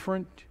makes you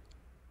different.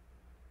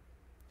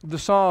 The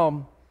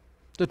Psalm,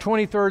 the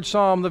 23rd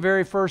Psalm, the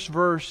very first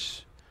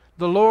verse,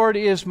 the Lord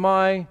is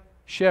my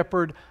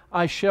shepherd,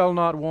 I shall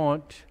not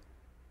want.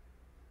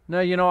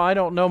 Now, I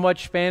don't know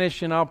much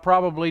Spanish, and I'll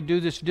probably do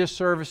this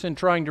disservice in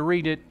trying to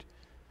read it.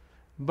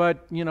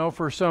 But,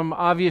 for some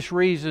obvious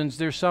reasons,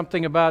 there's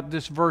something about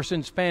this verse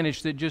in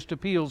Spanish that just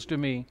appeals to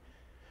me.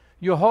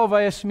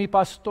 Jehová es mi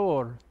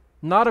pastor,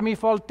 nada me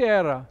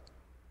faltará.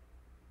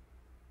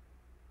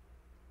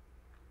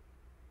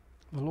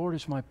 The Lord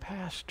is my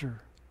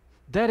pastor.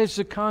 That is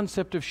the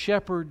concept of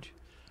shepherd.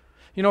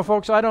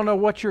 Folks, I don't know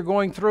what you're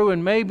going through,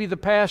 and maybe the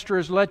pastor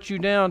has let you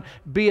down,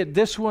 be it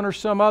this one or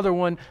some other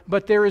one,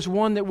 but there is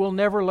one that will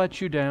never let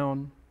you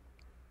down.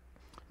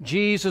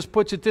 Jesus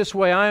puts it this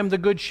way, I am the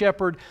good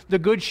shepherd. The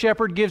good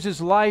shepherd gives his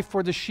life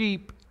for the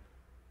sheep.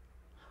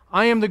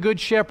 I am the good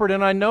shepherd,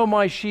 and I know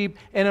my sheep,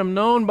 and am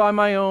known by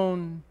my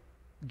own.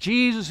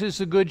 Jesus is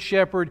the good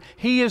shepherd.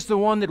 He is the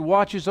one that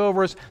watches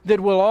over us, that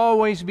will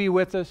always be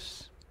with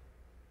us.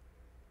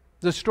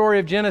 The story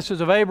of Genesis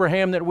of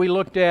Abraham that we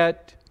looked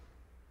at.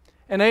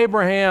 And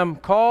Abraham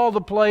called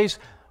the place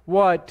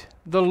what?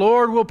 The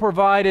Lord will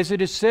provide, as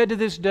it is said to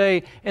this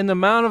day, in the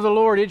mount of the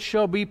Lord it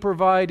shall be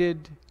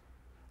provided.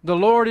 The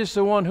Lord is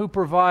the one who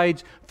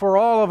provides for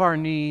all of our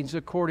needs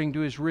according to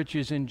His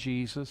riches in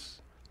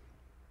Jesus.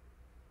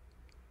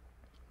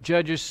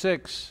 Judges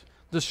 6,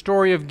 the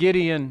story of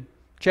Gideon,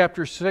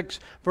 chapter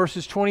 6,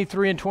 verses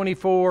 23 and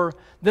 24.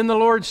 Then the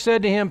Lord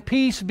said to him,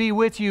 peace be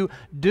with you.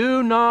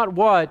 Do not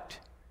what?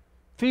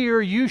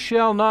 Fear, you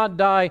shall not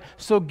die.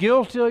 So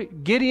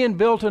Gideon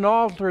built an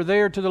altar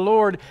there to the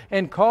Lord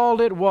and called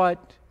it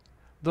what?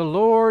 The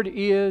Lord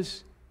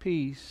is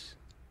peace.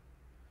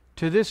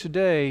 To this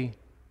day,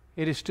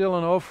 it is still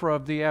an Ophrah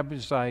of the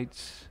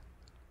Abiezrites.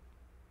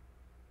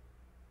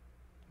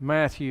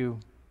 Matthew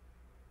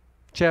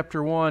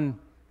chapter 1,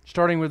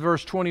 starting with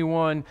verse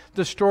 21,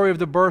 the story of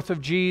the birth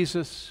of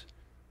Jesus.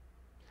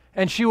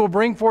 And she will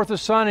bring forth a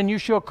son, and you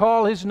shall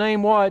call his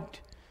name what?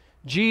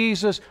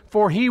 Jesus,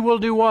 for he will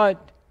do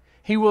what?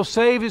 He will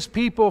save His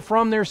people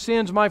from their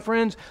sins. My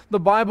friends, the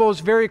Bible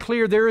is very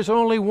clear. There is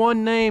only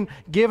one name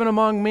given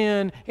among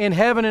men in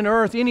heaven and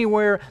earth,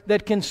 anywhere,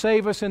 that can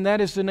save us, and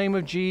that is the name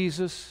of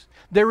Jesus.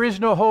 There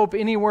is no hope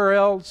anywhere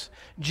else.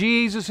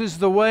 Jesus is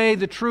the way,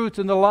 the truth,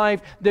 and the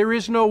life. There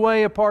is no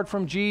way apart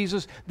from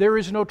Jesus. There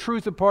is no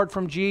truth apart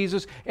from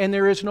Jesus, and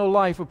there is no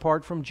life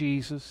apart from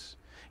Jesus.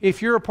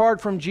 If you're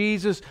apart from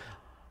Jesus,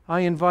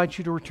 I invite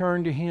you to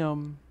return to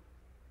Him.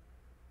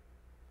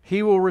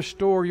 He will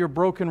restore your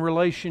broken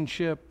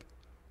relationship.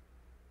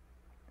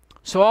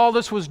 So all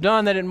this was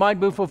done that it might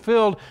be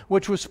fulfilled,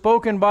 which was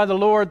spoken by the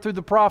Lord through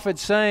the prophet,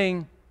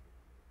 saying,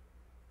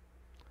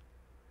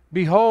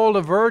 Behold,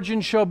 a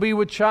virgin shall be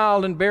with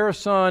child and bear a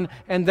son,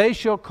 and they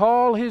shall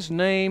call his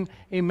name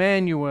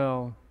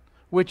Emmanuel,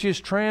 which is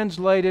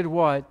translated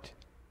what?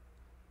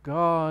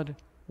 God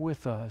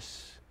with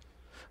us.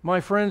 My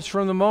friends,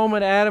 from the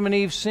moment Adam and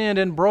Eve sinned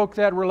and broke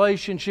that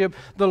relationship,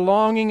 the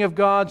longing of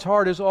God's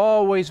heart has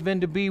always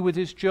been to be with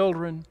His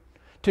children,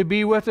 to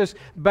be with us.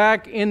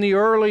 Back in the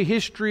early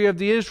history of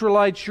the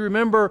Israelites, you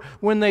remember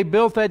when they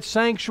built that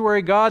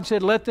sanctuary, God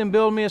said, let them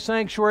build me a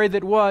sanctuary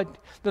that what?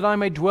 That I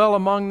may dwell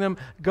among them.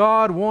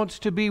 God wants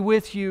to be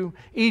with you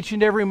each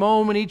and every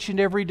moment, each and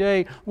every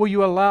day. Will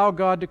you allow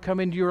God to come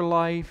into your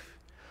life?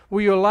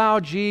 Will you allow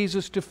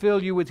Jesus to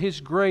fill you with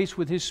His grace,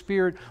 with His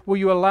Spirit? Will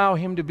you allow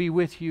Him to be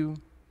with you?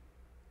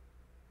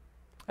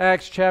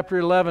 Acts chapter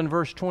 11,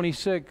 verse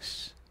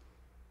 26.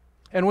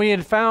 And when he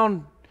had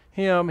found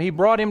him, he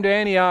brought him to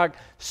Antioch.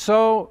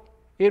 So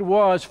it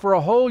was for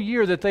a whole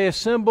year that they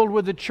assembled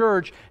with the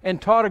church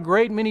and taught a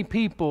great many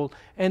people.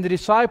 And the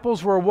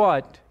disciples were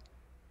what?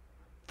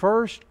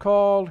 First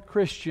called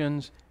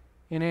Christians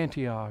in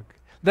Antioch.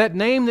 That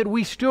name that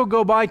we still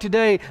go by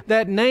today,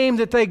 that name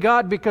that they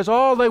got because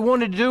all they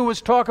wanted to do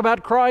was talk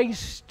about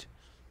Christ.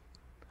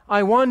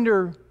 I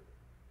wonder,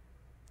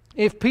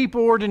 if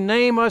people were to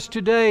name us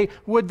today,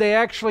 would they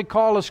actually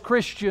call us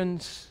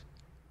Christians?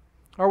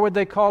 Or would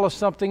they call us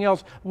something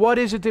else? What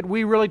is it that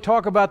we really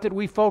talk about, that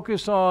we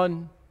focus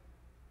on?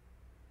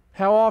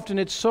 How often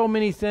it's so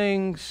many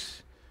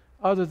things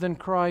other than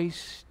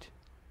Christ,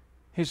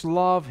 His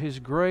love, His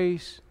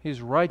grace,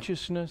 His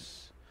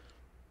righteousness.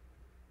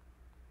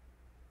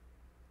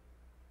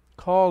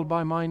 Called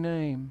by my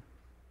name.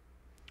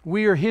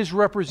 We are His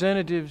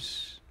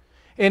representatives.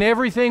 In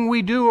everything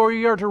we do,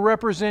 we are to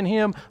represent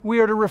Him. We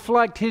are to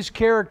reflect His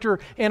character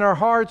in our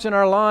hearts and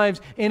our lives,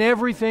 in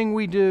everything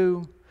we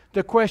do.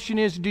 The question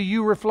is, do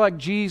you reflect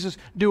Jesus?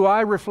 Do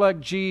I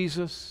reflect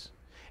Jesus?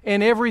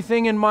 In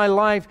everything in my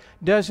life,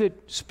 does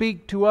it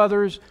speak to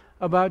others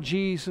about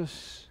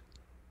Jesus?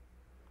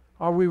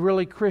 Are we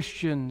really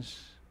Christians?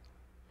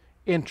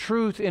 In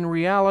truth, in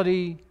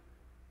reality,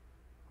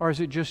 or is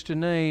it just a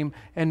name?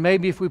 And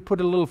maybe if we put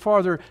it a little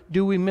farther,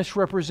 do we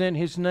misrepresent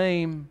His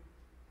name?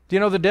 Do you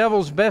know the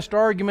devil's best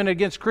argument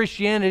against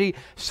Christianity,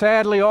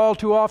 sadly, all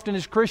too often,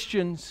 is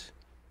Christians?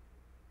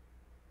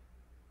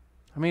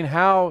 I mean,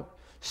 how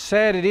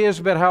sad it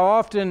is, but how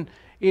often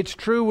it's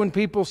true when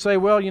people say,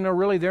 well,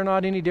 really, they're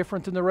not any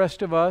different than the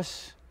rest of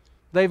us.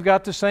 They've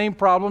got the same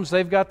problems.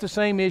 They've got the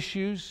same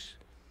issues.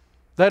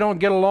 They don't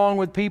get along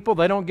with people.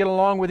 They don't get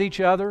along with each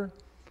other.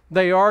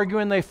 They argue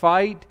and they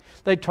fight.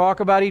 They talk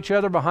about each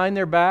other behind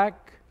their back.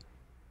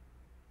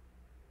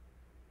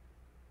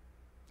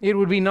 It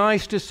would be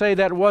nice to say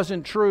that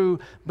wasn't true,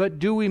 but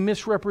do we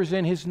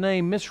misrepresent His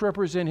name,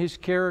 misrepresent His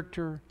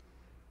character,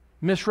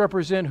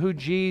 misrepresent who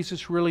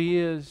Jesus really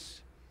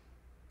is?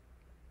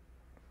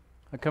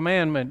 A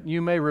commandment, you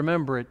may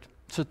remember it.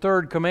 It's the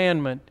third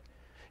commandment.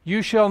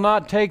 You shall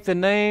not take the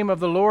name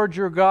of the Lord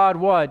your God,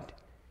 what?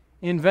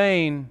 In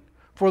vain.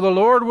 For the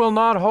Lord will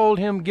not hold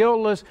him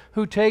guiltless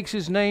who takes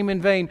His name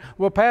in vain.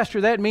 Well,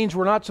 Pastor, that means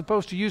we're not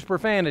supposed to use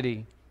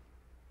profanity.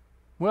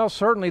 Well,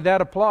 certainly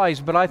that applies,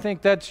 but I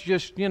think that's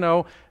just,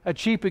 a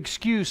cheap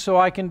excuse so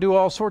I can do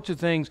all sorts of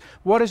things.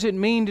 What does it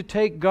mean to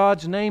take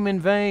God's name in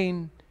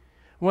vain?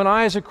 When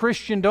I, as a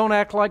Christian, don't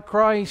act like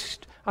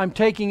Christ, I'm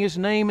taking His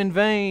name in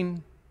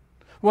vain.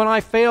 When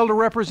I fail to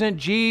represent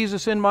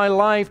Jesus in my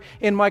life,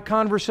 in my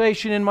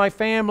conversation, in my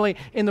family,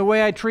 in the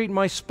way I treat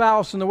my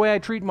spouse, in the way I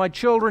treat my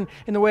children,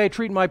 in the way I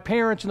treat my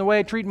parents, in the way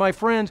I treat my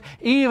friends,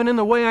 even in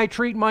the way I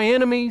treat my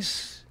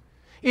enemies,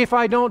 if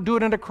I don't do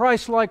it in a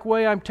Christ-like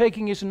way, I'm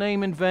taking His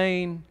name in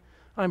vain.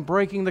 I'm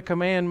breaking the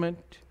commandment.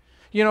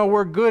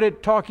 We're good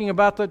at talking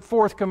about that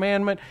fourth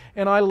commandment,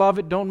 and I love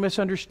it. Don't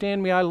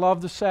misunderstand me. I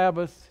love the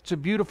Sabbath. It's a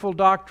beautiful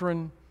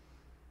doctrine.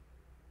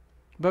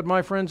 But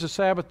my friends, the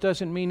Sabbath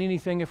doesn't mean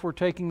anything if we're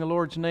taking the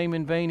Lord's name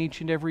in vain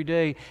each and every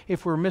day,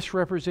 if we're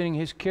misrepresenting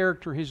His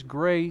character, His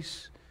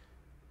grace,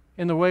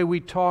 in the way we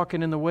talk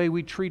and in the way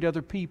we treat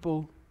other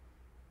people.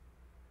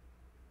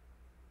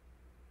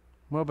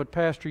 Well, but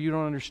Pastor, you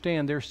don't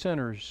understand. They're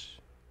sinners.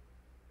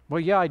 Well,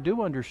 yeah, I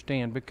do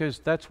understand, because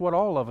that's what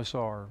all of us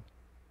are.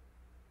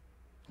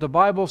 The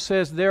Bible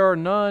says there are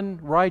none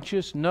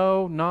righteous,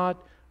 no,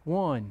 not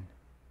one.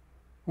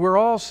 We're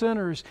all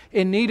sinners,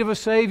 in need of a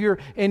Savior,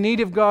 in need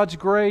of God's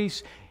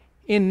grace,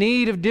 in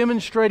need of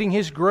demonstrating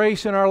His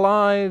grace in our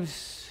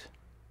lives.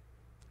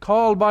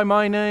 Called by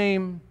my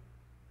name,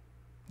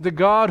 the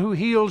God who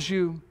heals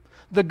you,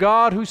 the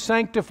God who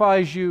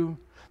sanctifies you,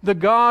 The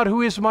God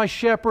who is my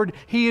shepherd,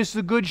 He is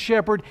the good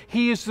shepherd.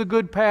 He is the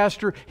good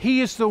pastor.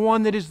 He is the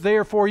one that is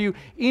there for you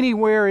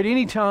anywhere, at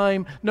any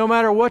time, no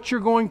matter what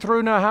you're going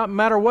through, no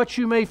matter what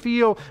you may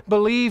feel.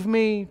 Believe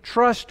me,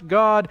 trust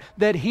God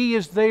that He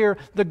is there.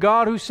 The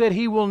God who said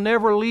He will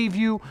never leave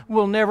you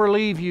will never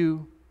leave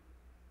you.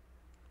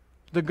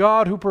 The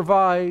God who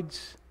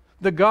provides,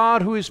 the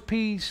God who is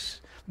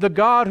peace, the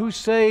God who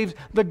saves,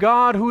 the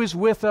God who is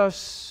with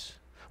us.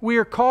 We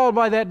are called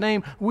by that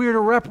name. We are to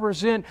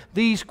represent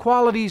these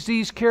qualities,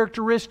 these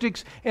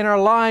characteristics in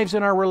our lives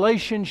and our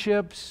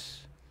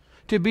relationships,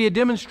 to be a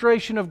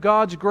demonstration of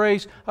God's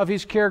grace, of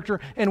His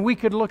character. And we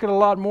could look at a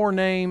lot more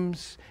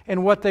names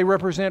and what they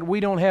represent. We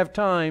don't have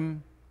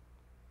time.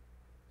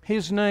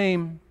 His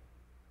name,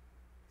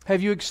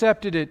 have you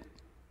accepted it?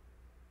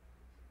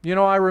 You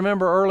know, I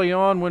remember early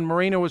on when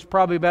Marina was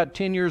probably about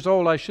 10 years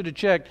old, I should have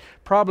checked,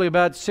 probably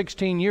about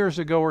 16 years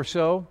ago or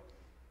so.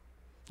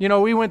 You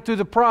know, we went through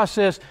the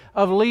process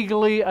of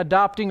legally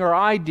adopting, or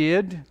I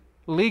did,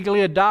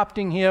 legally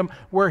adopting him,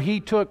 where he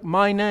took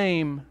my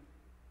name.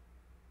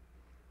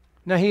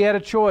 Now, he had a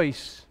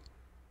choice.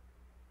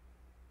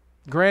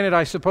 Granted,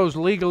 I suppose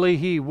legally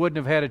he wouldn't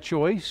have had a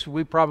choice.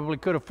 We probably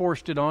could have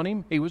forced it on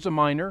him. He was a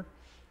minor.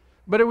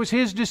 But it was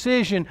his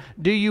decision.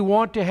 Do you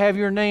want to have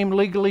your name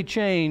legally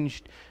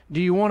changed?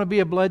 Do you want to be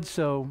a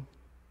Bledsoe?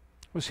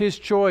 It was his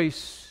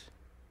choice.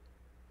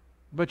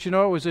 But you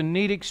know, it was a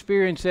neat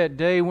experience that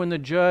day when the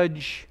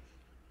judge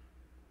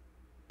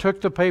took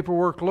the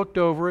paperwork, looked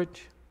over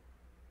it,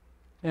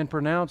 and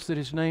pronounced that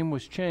his name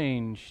was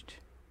changed.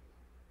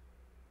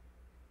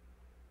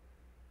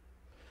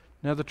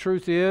 Now the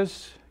truth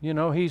is, you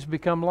know, he's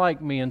become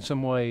like me in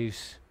some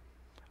ways.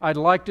 I'd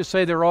like to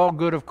say they're all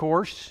good, of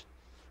course,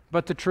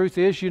 but the truth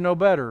is, you know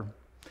better.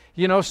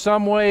 You know,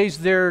 some ways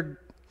they're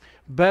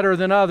better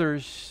than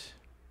others.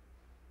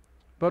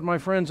 But my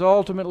friends,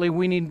 ultimately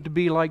we need to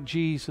be like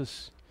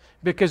Jesus.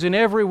 Because in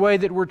every way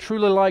that we're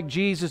truly like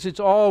Jesus, it's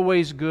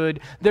always good.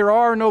 There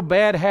are no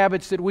bad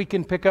habits that we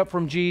can pick up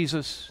from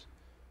Jesus.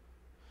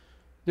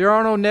 There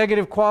are no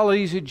negative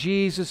qualities that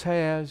Jesus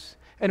has.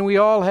 And we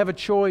all have a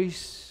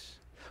choice.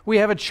 We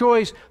have a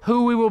choice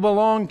who we will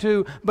belong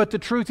to. But the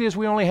truth is,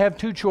 we only have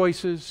two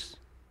choices.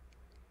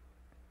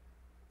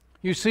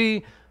 You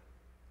see,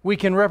 we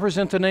can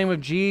represent the name of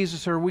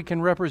Jesus, or we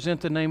can represent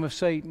the name of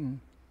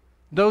Satan.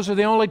 Those are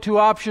the only two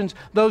options.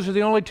 Those are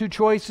the only two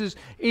choices.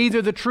 Either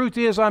the truth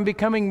is I'm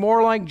becoming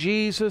more like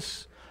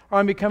Jesus, or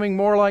I'm becoming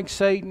more like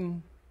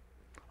Satan.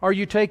 Are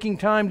you taking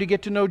time to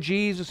get to know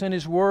Jesus and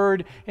His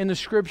Word and the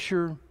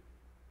Scripture?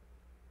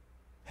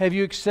 Have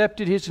you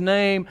accepted His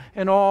name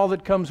and all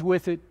that comes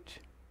with it?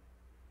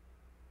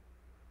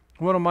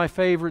 One of my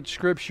favorite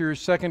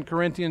scriptures, 2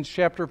 Corinthians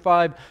chapter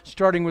 5,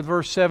 starting with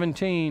verse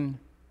 17.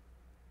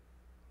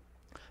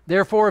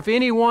 Therefore, if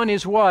anyone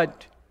is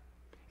what?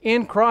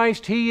 In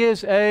Christ, he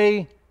is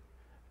a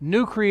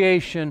new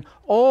creation.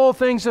 All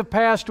things have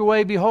passed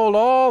away. Behold,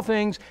 all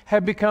things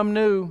have become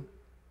new.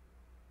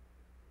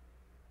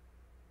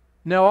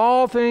 Now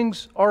all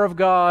things are of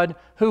God,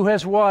 who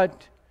has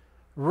what?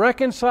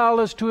 Reconciled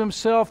us to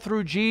Himself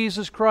through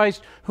Jesus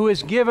Christ, who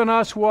has given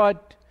us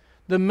what?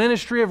 The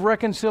ministry of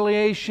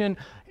reconciliation.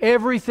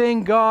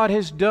 Everything God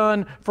has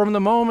done from the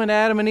moment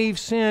Adam and Eve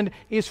sinned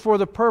is for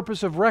the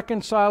purpose of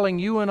reconciling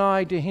you and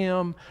I to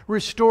Him,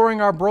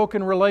 restoring our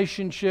broken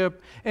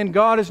relationship. And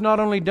God has not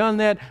only done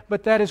that,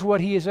 but that is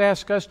what He has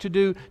asked us to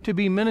do, to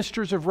be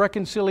ministers of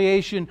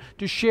reconciliation,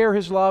 to share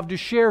His love, to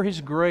share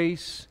His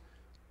grace,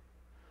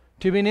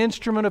 to be an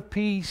instrument of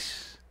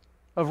peace,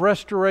 of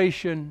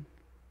restoration.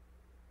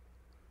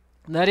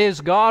 That is,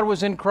 God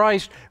was in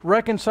Christ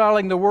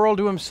reconciling the world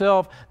to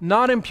Himself,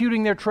 not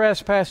imputing their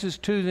trespasses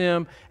to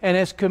them, and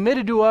has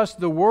committed to us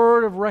the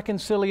word of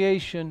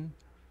reconciliation.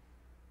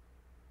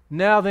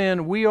 Now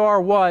then, we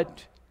are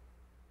what?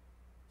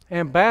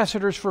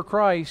 Ambassadors for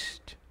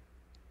Christ.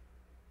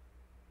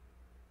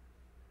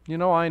 You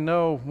know, I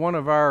know one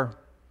of our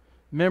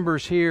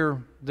members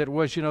here that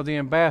was, you know, the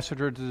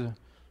ambassador to the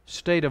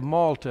state of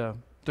Malta,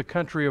 the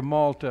country of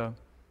Malta.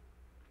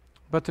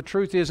 But the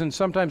truth is, and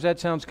sometimes that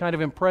sounds kind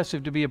of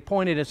impressive to be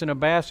appointed as an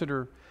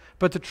ambassador,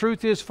 but the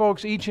truth is,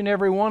 folks, each and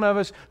every one of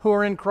us who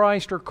are in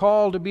Christ are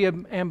called to be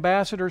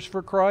ambassadors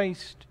for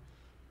Christ.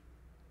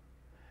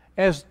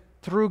 As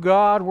though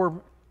God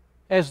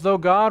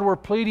were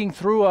pleading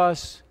through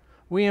us,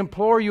 we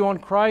implore you on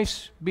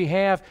Christ's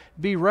behalf,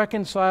 be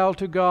reconciled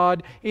to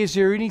God. Is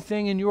there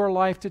anything in your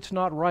life that's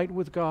not right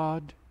with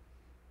God?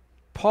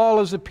 Paul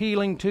is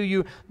appealing to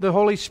you. The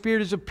Holy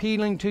Spirit is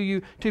appealing to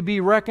you to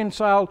be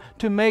reconciled,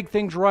 to make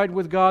things right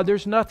with God.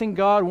 There's nothing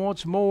God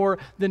wants more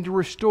than to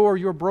restore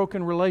your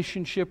broken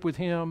relationship with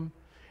Him,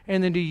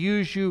 and then to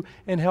use you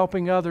in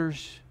helping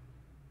others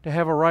to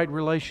have a right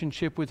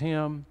relationship with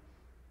Him.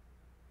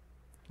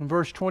 In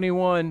verse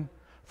 21,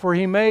 for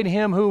He made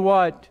Him who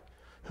what?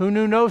 Who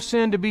knew no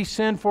sin to be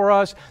sin for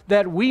us,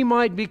 that we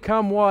might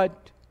become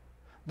what?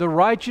 The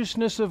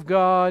righteousness of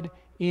God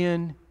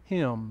in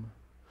Him.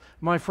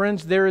 My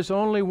friends, there is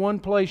only one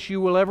place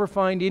you will ever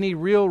find any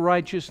real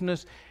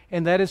righteousness,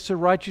 and that is the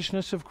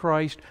righteousness of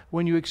Christ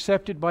when you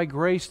accept it by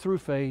grace through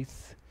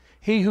faith.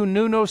 He who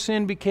knew no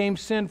sin became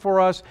sin for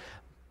us,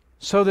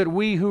 so that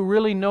we who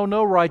really know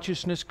no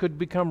righteousness could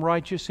become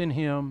righteous in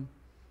Him.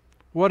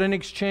 What an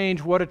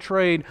exchange, what a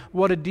trade,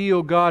 what a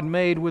deal God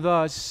made with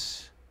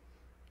us.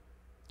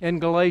 In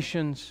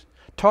Galatians,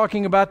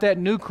 talking about that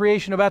new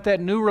creation, about that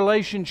new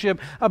relationship,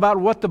 about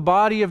what the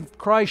body of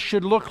Christ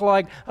should look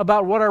like,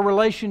 about what our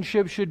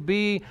relationship should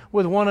be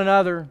with one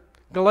another.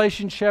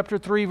 Galatians chapter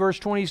 3, verse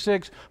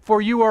 26,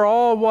 for you are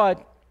all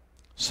what?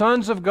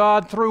 Sons of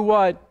God through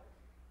what?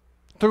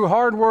 Through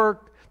hard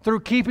work,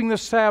 through keeping the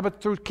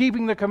Sabbath, through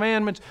keeping the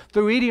commandments,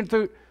 through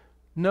eating,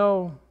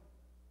 No.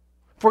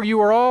 For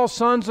you are all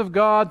sons of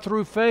God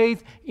through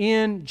faith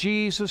in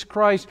Jesus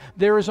Christ.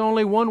 There is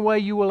only one way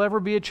you will ever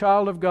be a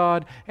child of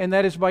God, and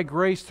that is by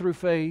grace through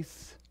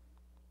faith.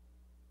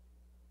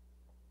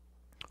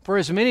 For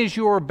as many as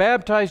you are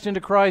baptized into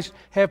Christ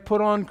have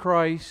put on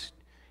Christ.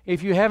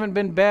 If you haven't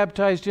been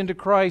baptized into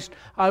Christ,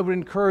 I would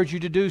encourage you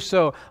to do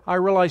so. I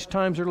realize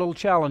times are a little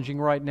challenging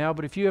right now,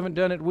 but if you haven't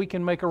done it, we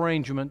can make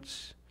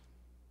arrangements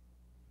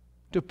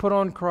to put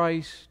on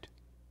Christ.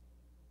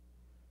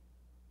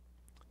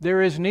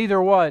 There is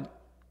neither what?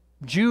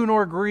 Jew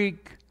nor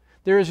Greek.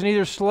 There is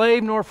neither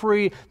slave nor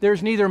free. There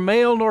is neither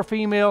male nor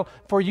female.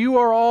 For you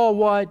are all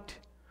what?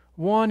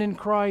 One in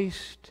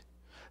Christ.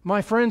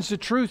 My friends, the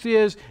truth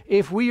is,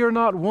 if we are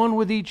not one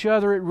with each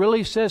other, it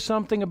really says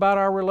something about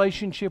our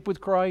relationship with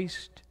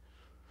Christ.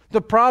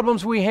 The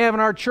problems we have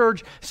in our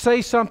church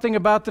say something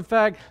about the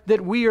fact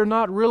that we are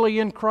not really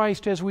in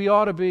Christ as we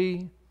ought to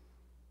be.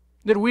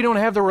 That we don't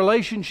have the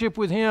relationship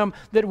with Him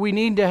that we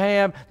need to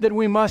have, that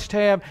we must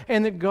have,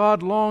 and that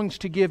God longs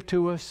to give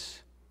to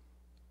us.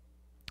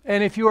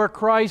 And if you are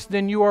Christ,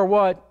 then you are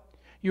what?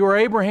 You are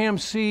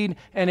Abraham's seed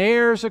and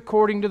heirs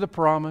according to the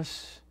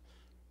promise.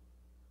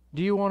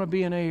 Do you want to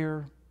be an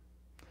heir?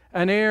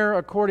 An heir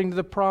according to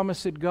the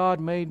promise that God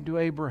made to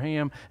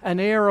Abraham. An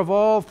heir of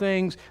all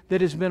things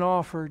that has been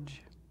offered.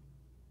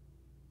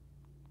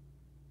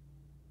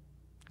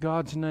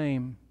 God's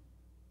name.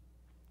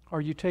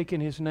 Are you taking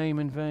His name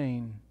in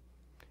vain?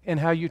 And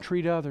how you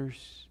treat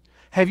others?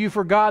 Have you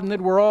forgotten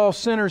that we're all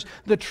sinners?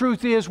 The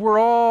truth is we're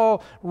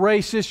all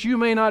racist. You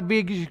may not be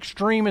as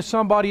extreme as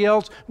somebody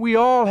else. We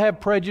all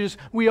have prejudice.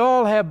 We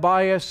all have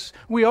bias.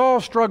 We all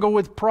struggle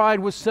with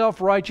pride, with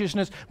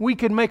self-righteousness. We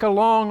could make a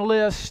long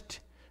list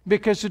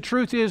because the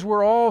truth is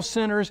we're all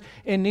sinners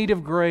in need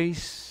of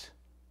grace.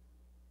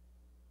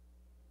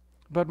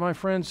 But my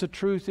friends, the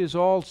truth is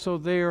also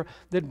there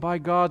that by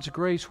God's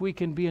grace we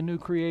can be a new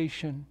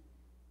creation.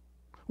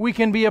 We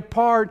can be a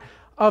part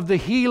of the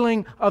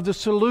healing, of the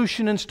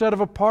solution instead of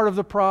a part of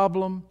the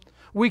problem.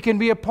 We can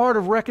be a part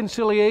of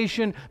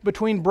reconciliation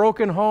between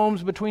broken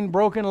homes, between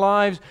broken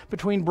lives,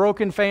 between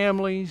broken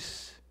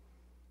families,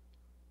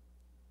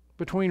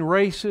 between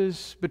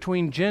races,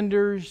 between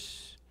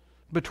genders,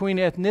 between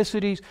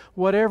ethnicities.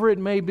 Whatever it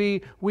may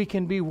be, we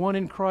can be one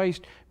in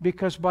Christ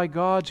because by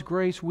God's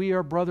grace we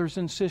are brothers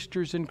and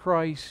sisters in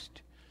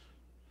Christ.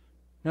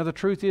 Now the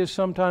truth is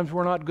sometimes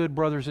we're not good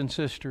brothers and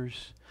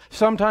sisters.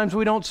 Sometimes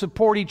we don't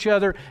support each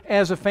other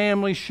as a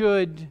family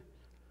should.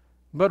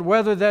 But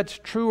whether that's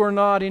true or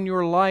not in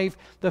your life,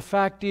 the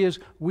fact is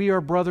we are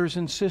brothers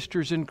and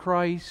sisters in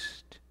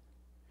Christ.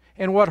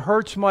 And what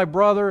hurts my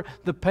brother,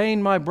 the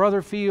pain my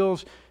brother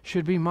feels,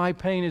 should be my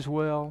pain as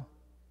well.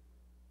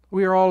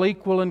 We are all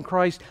equal in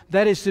Christ.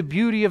 That is the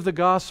beauty of the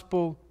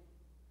gospel,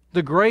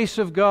 the grace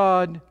of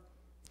God,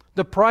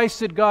 the price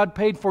that God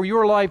paid for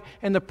your life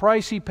and the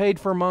price He paid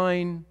for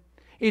mine.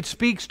 It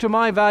speaks to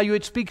my value.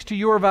 It speaks to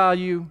your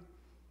value.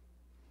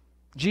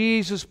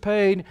 Jesus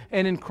paid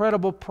an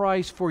incredible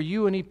price for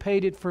you, and He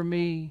paid it for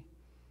me.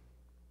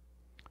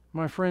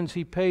 My friends,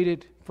 He paid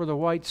it for the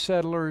white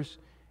settlers,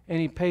 and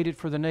He paid it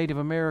for the Native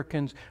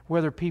Americans,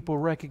 whether people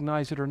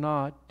recognize it or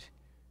not.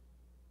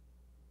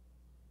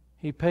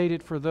 He paid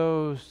it for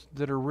those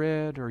that are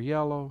red or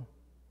yellow,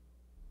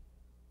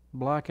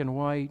 black and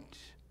white.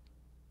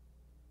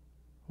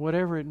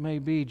 Whatever it may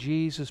be,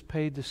 Jesus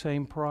paid the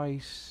same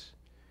price.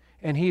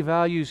 And He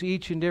values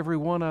each and every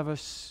one of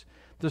us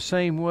the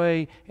same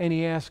way, and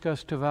He asks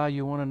us to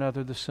value one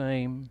another the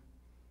same.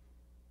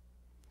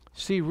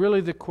 See, really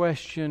the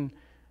question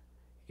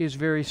is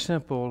very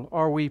simple.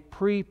 Are we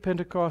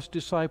pre-Pentecost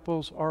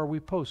disciples or are we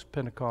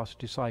post-Pentecost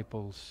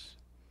disciples?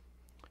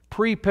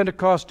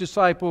 Pre-Pentecost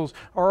disciples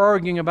are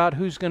arguing about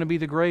who's going to be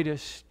the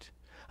greatest,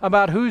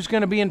 about who's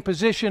going to be in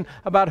position,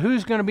 about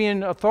who's going to be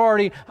in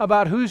authority,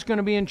 about who's going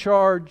to be in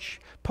charge.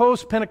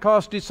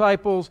 Post-Pentecost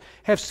disciples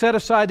have set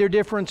aside their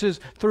differences.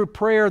 Through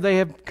prayer they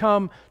have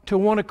come to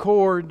one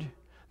accord.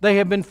 They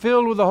have been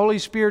filled with the Holy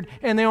Spirit,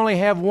 and they only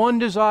have one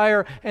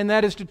desire, and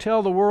that is to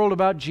tell the world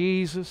about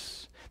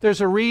Jesus.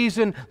 There's a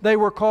reason they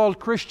were called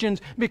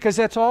Christians, because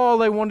that's all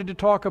they wanted to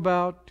talk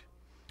about.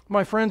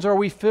 My friends, are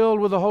we filled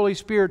with the Holy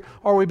Spirit?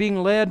 Are we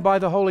being led by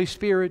the Holy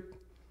Spirit?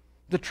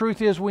 The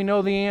truth is we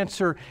know the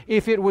answer.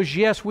 If it was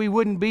yes, we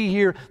wouldn't be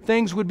here.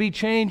 Things would be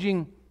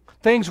changing.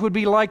 Things would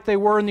be like they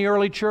were in the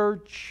early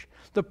church.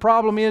 The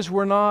problem is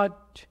we're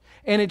not.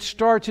 And it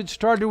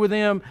started with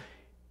them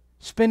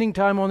spending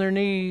time on their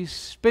knees,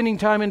 spending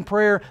time in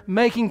prayer,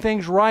 making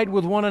things right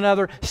with one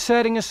another,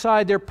 setting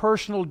aside their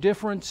personal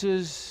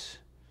differences,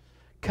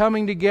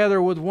 coming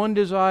together with one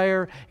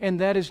desire, and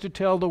that is to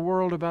tell the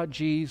world about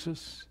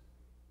Jesus.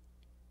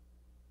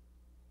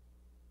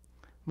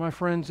 My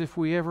friends, if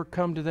we ever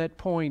come to that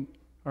point,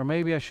 or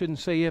maybe I shouldn't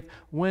say if,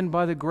 when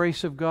by the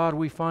grace of God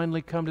we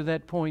finally come to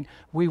that point,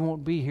 we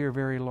won't be here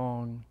very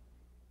long.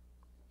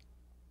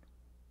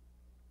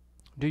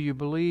 Do you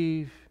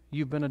believe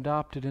you've been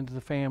adopted into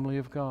the family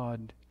of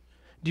God?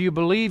 Do you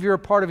believe you're a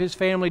part of His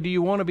family? Do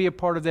you want to be a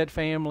part of that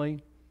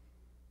family?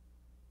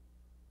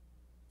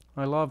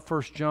 I love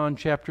 1 John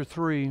chapter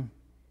 3.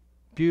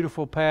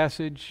 Beautiful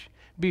passage.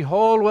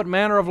 Behold, what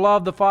manner of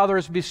love the Father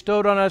has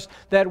bestowed on us,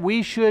 that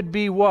we should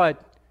be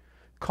what?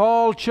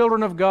 Called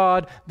children of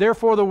God.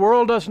 Therefore the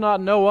world does not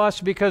know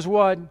us, because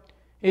what?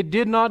 It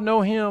did not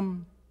know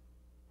Him.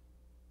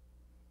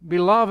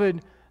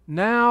 Beloved,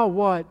 now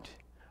what?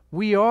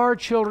 We are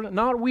children,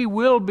 not we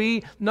will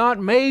be, not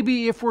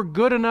maybe if we're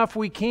good enough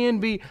we can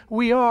be.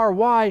 We are.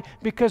 Why?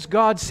 Because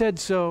God said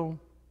so.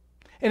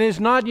 And it has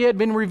not yet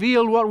been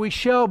revealed what we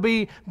shall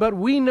be, but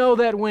we know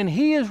that when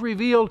He is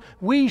revealed,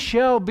 we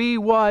shall be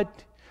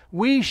what?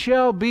 We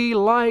shall be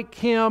like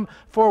Him,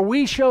 for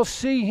we shall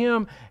see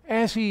Him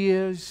as He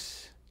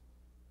is.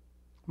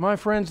 My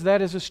friends,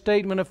 that is a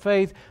statement of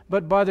faith,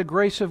 but by the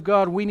grace of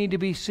God, we need to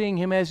be seeing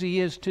Him as He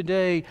is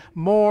today,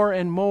 more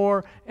and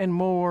more and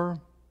more.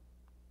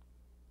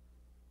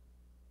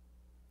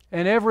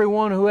 And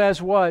everyone who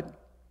has what?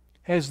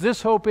 Has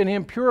this hope in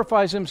Him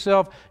purifies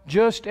himself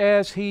just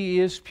as He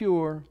is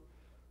pure.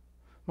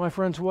 My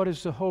friends, what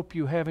is the hope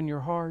you have in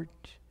your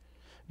heart?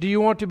 Do you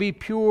want to be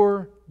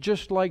pure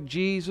just like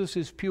Jesus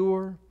is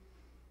pure?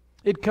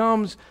 It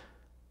comes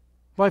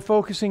by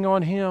focusing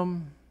on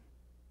Him.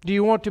 Do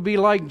you want to be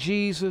like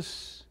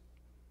Jesus?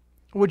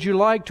 Would you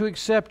like to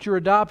accept your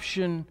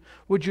adoption?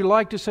 Would you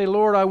like to say,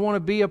 Lord, I want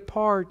to be a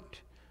part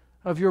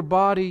of your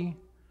body.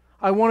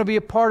 I want to be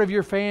a part of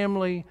your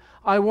family.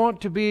 I want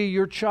to be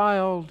your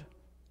child.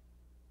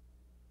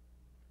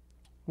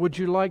 Would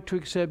you like to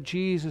accept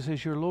Jesus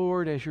as your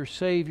Lord, as your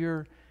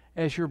Savior,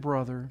 as your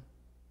brother?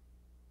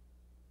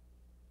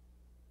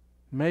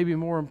 Maybe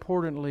more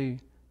importantly,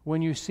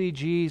 when you see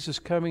Jesus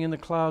coming in the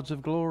clouds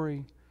of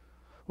glory,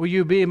 will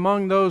you be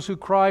among those who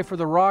cry for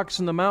the rocks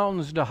and the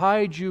mountains to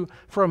hide you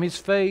from His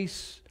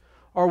face?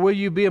 Or will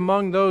you be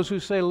among those who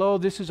say, Lo,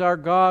 this is our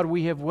God,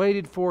 we have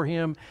waited for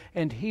Him,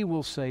 and He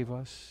will save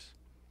us?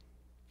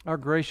 Our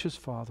gracious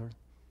Father,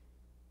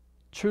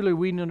 truly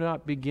we do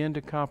not begin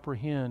to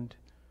comprehend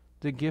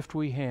the gift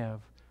we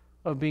have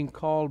of being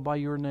called by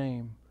your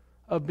name,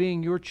 of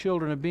being your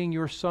children, of being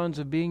your sons,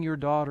 of being your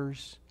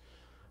daughters,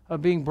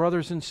 of being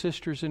brothers and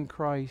sisters in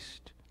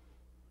Christ.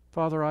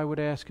 Father, I would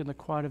ask in the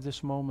quiet of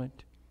this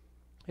moment,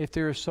 if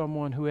there is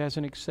someone who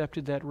hasn't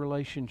accepted that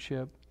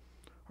relationship,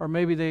 or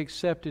maybe they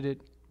accepted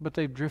it, but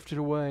they've drifted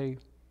away,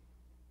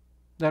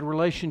 that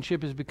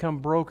relationship has become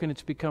broken,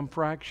 it's become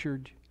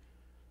fractured,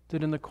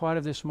 that in the quiet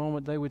of this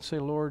moment they would say,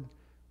 Lord,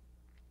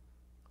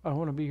 I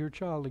want to be your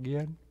child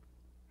again.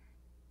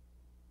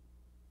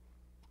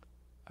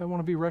 I want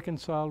to be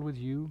reconciled with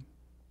you.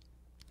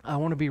 I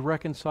want to be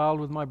reconciled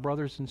with my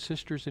brothers and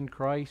sisters in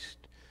Christ.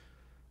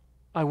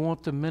 I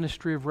want the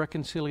ministry of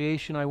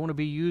reconciliation. I want to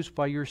be used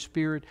by your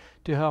Spirit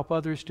to help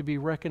others to be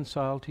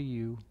reconciled to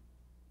you.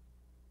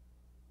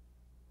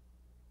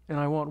 And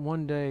I want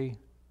one day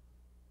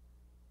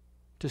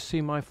to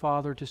see my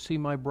Father, to see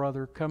my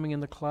brother coming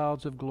in the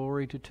clouds of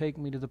glory to take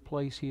me to the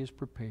place He has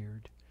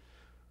prepared.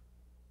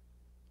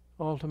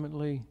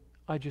 Ultimately,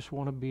 I just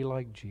want to be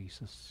like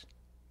Jesus.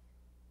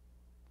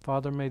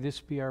 Father, may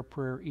this be our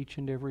prayer each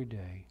and every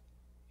day.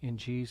 In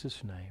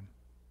Jesus' name,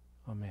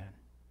 amen.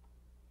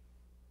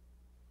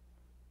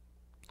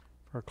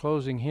 For our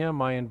closing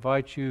hymn, I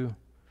invite you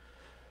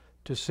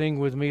to sing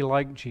with me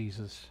like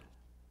Jesus.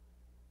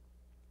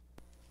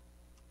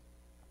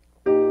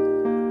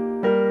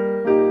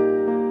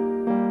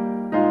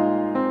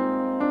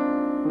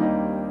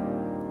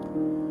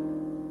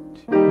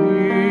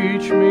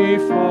 Teach me,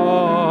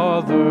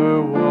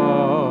 Father,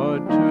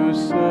 what to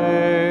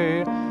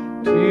say.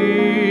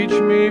 Teach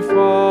me,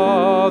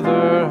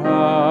 Father,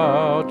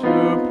 how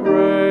to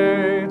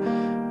pray.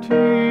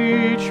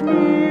 Teach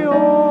me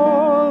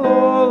all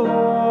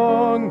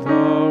along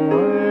the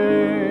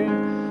way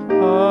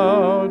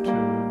how to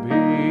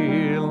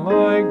be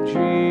like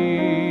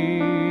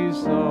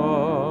Jesus.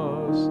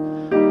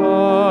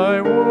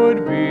 I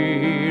would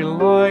be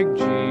like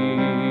Jesus.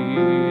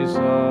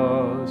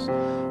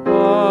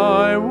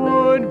 I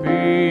would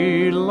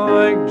be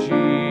like Jesus.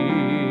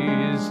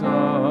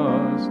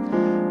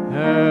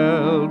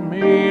 Help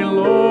me,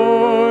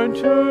 Lord,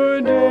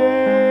 to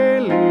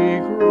daily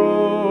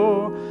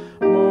grow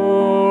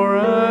more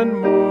and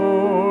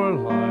more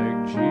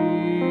like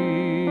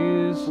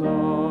Jesus.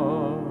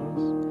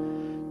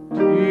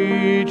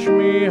 Teach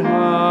me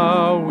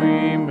how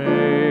we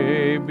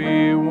may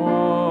be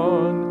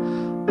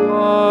one,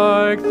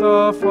 like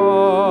the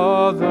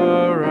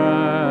Father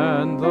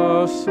and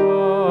the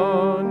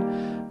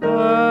Son,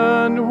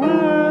 and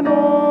when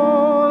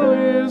all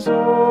is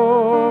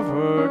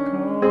overcome,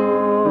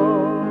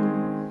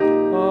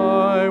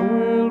 I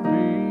will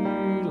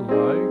be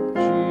like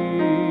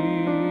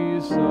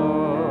Jesus.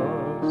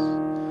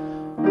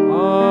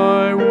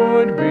 I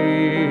would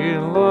be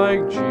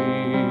like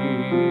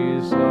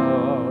Jesus.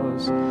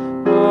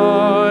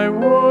 I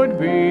would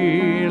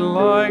be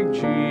like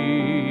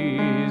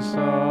Jesus.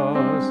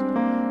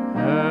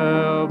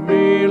 Help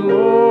me,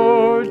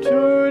 Lord,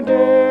 to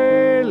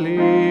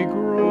daily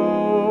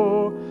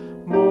grow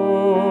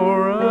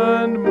more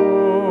and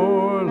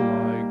more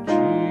like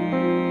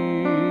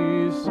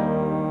Jesus.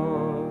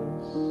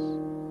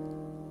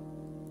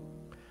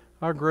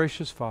 Our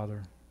gracious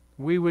Father,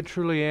 we would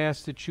truly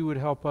ask that you would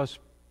help us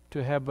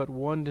to have but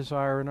one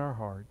desire in our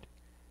heart,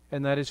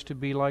 and that is to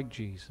be like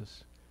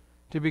Jesus,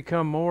 to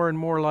become more and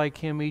more like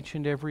Him each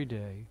and every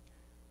day.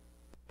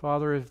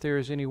 Father, if there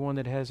is anyone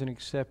that hasn't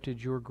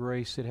accepted your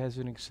grace, that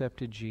hasn't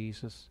accepted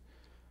Jesus,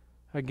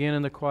 again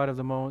in the quiet of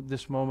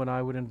this moment,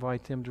 I would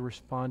invite them to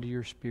respond to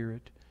your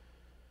Spirit,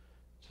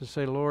 to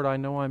say, Lord, I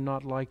know I'm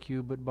not like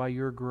you, but by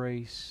your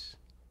grace,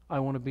 I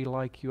want to be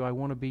like you. I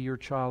want to be your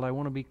child. I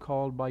want to be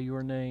called by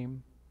your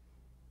name,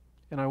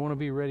 and I want to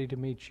be ready to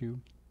meet you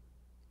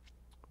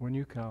when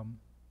you come.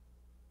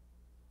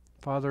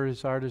 Father, it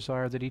is our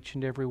desire that each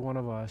and every one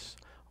of us,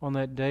 on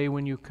that day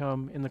when you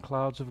come in the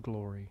clouds of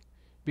glory,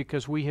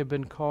 because we have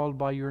been called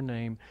by your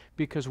name,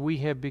 because we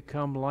have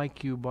become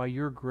like you by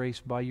your grace,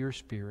 by your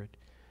Spirit,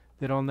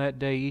 that on that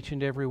day each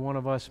and every one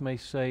of us may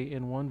say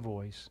in one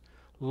voice,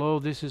 Lo,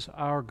 this is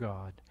our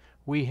God.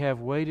 We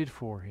have waited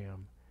for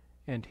him,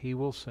 and he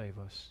will save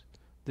us.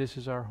 This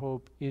is our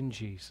hope in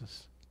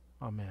Jesus.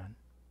 Amen.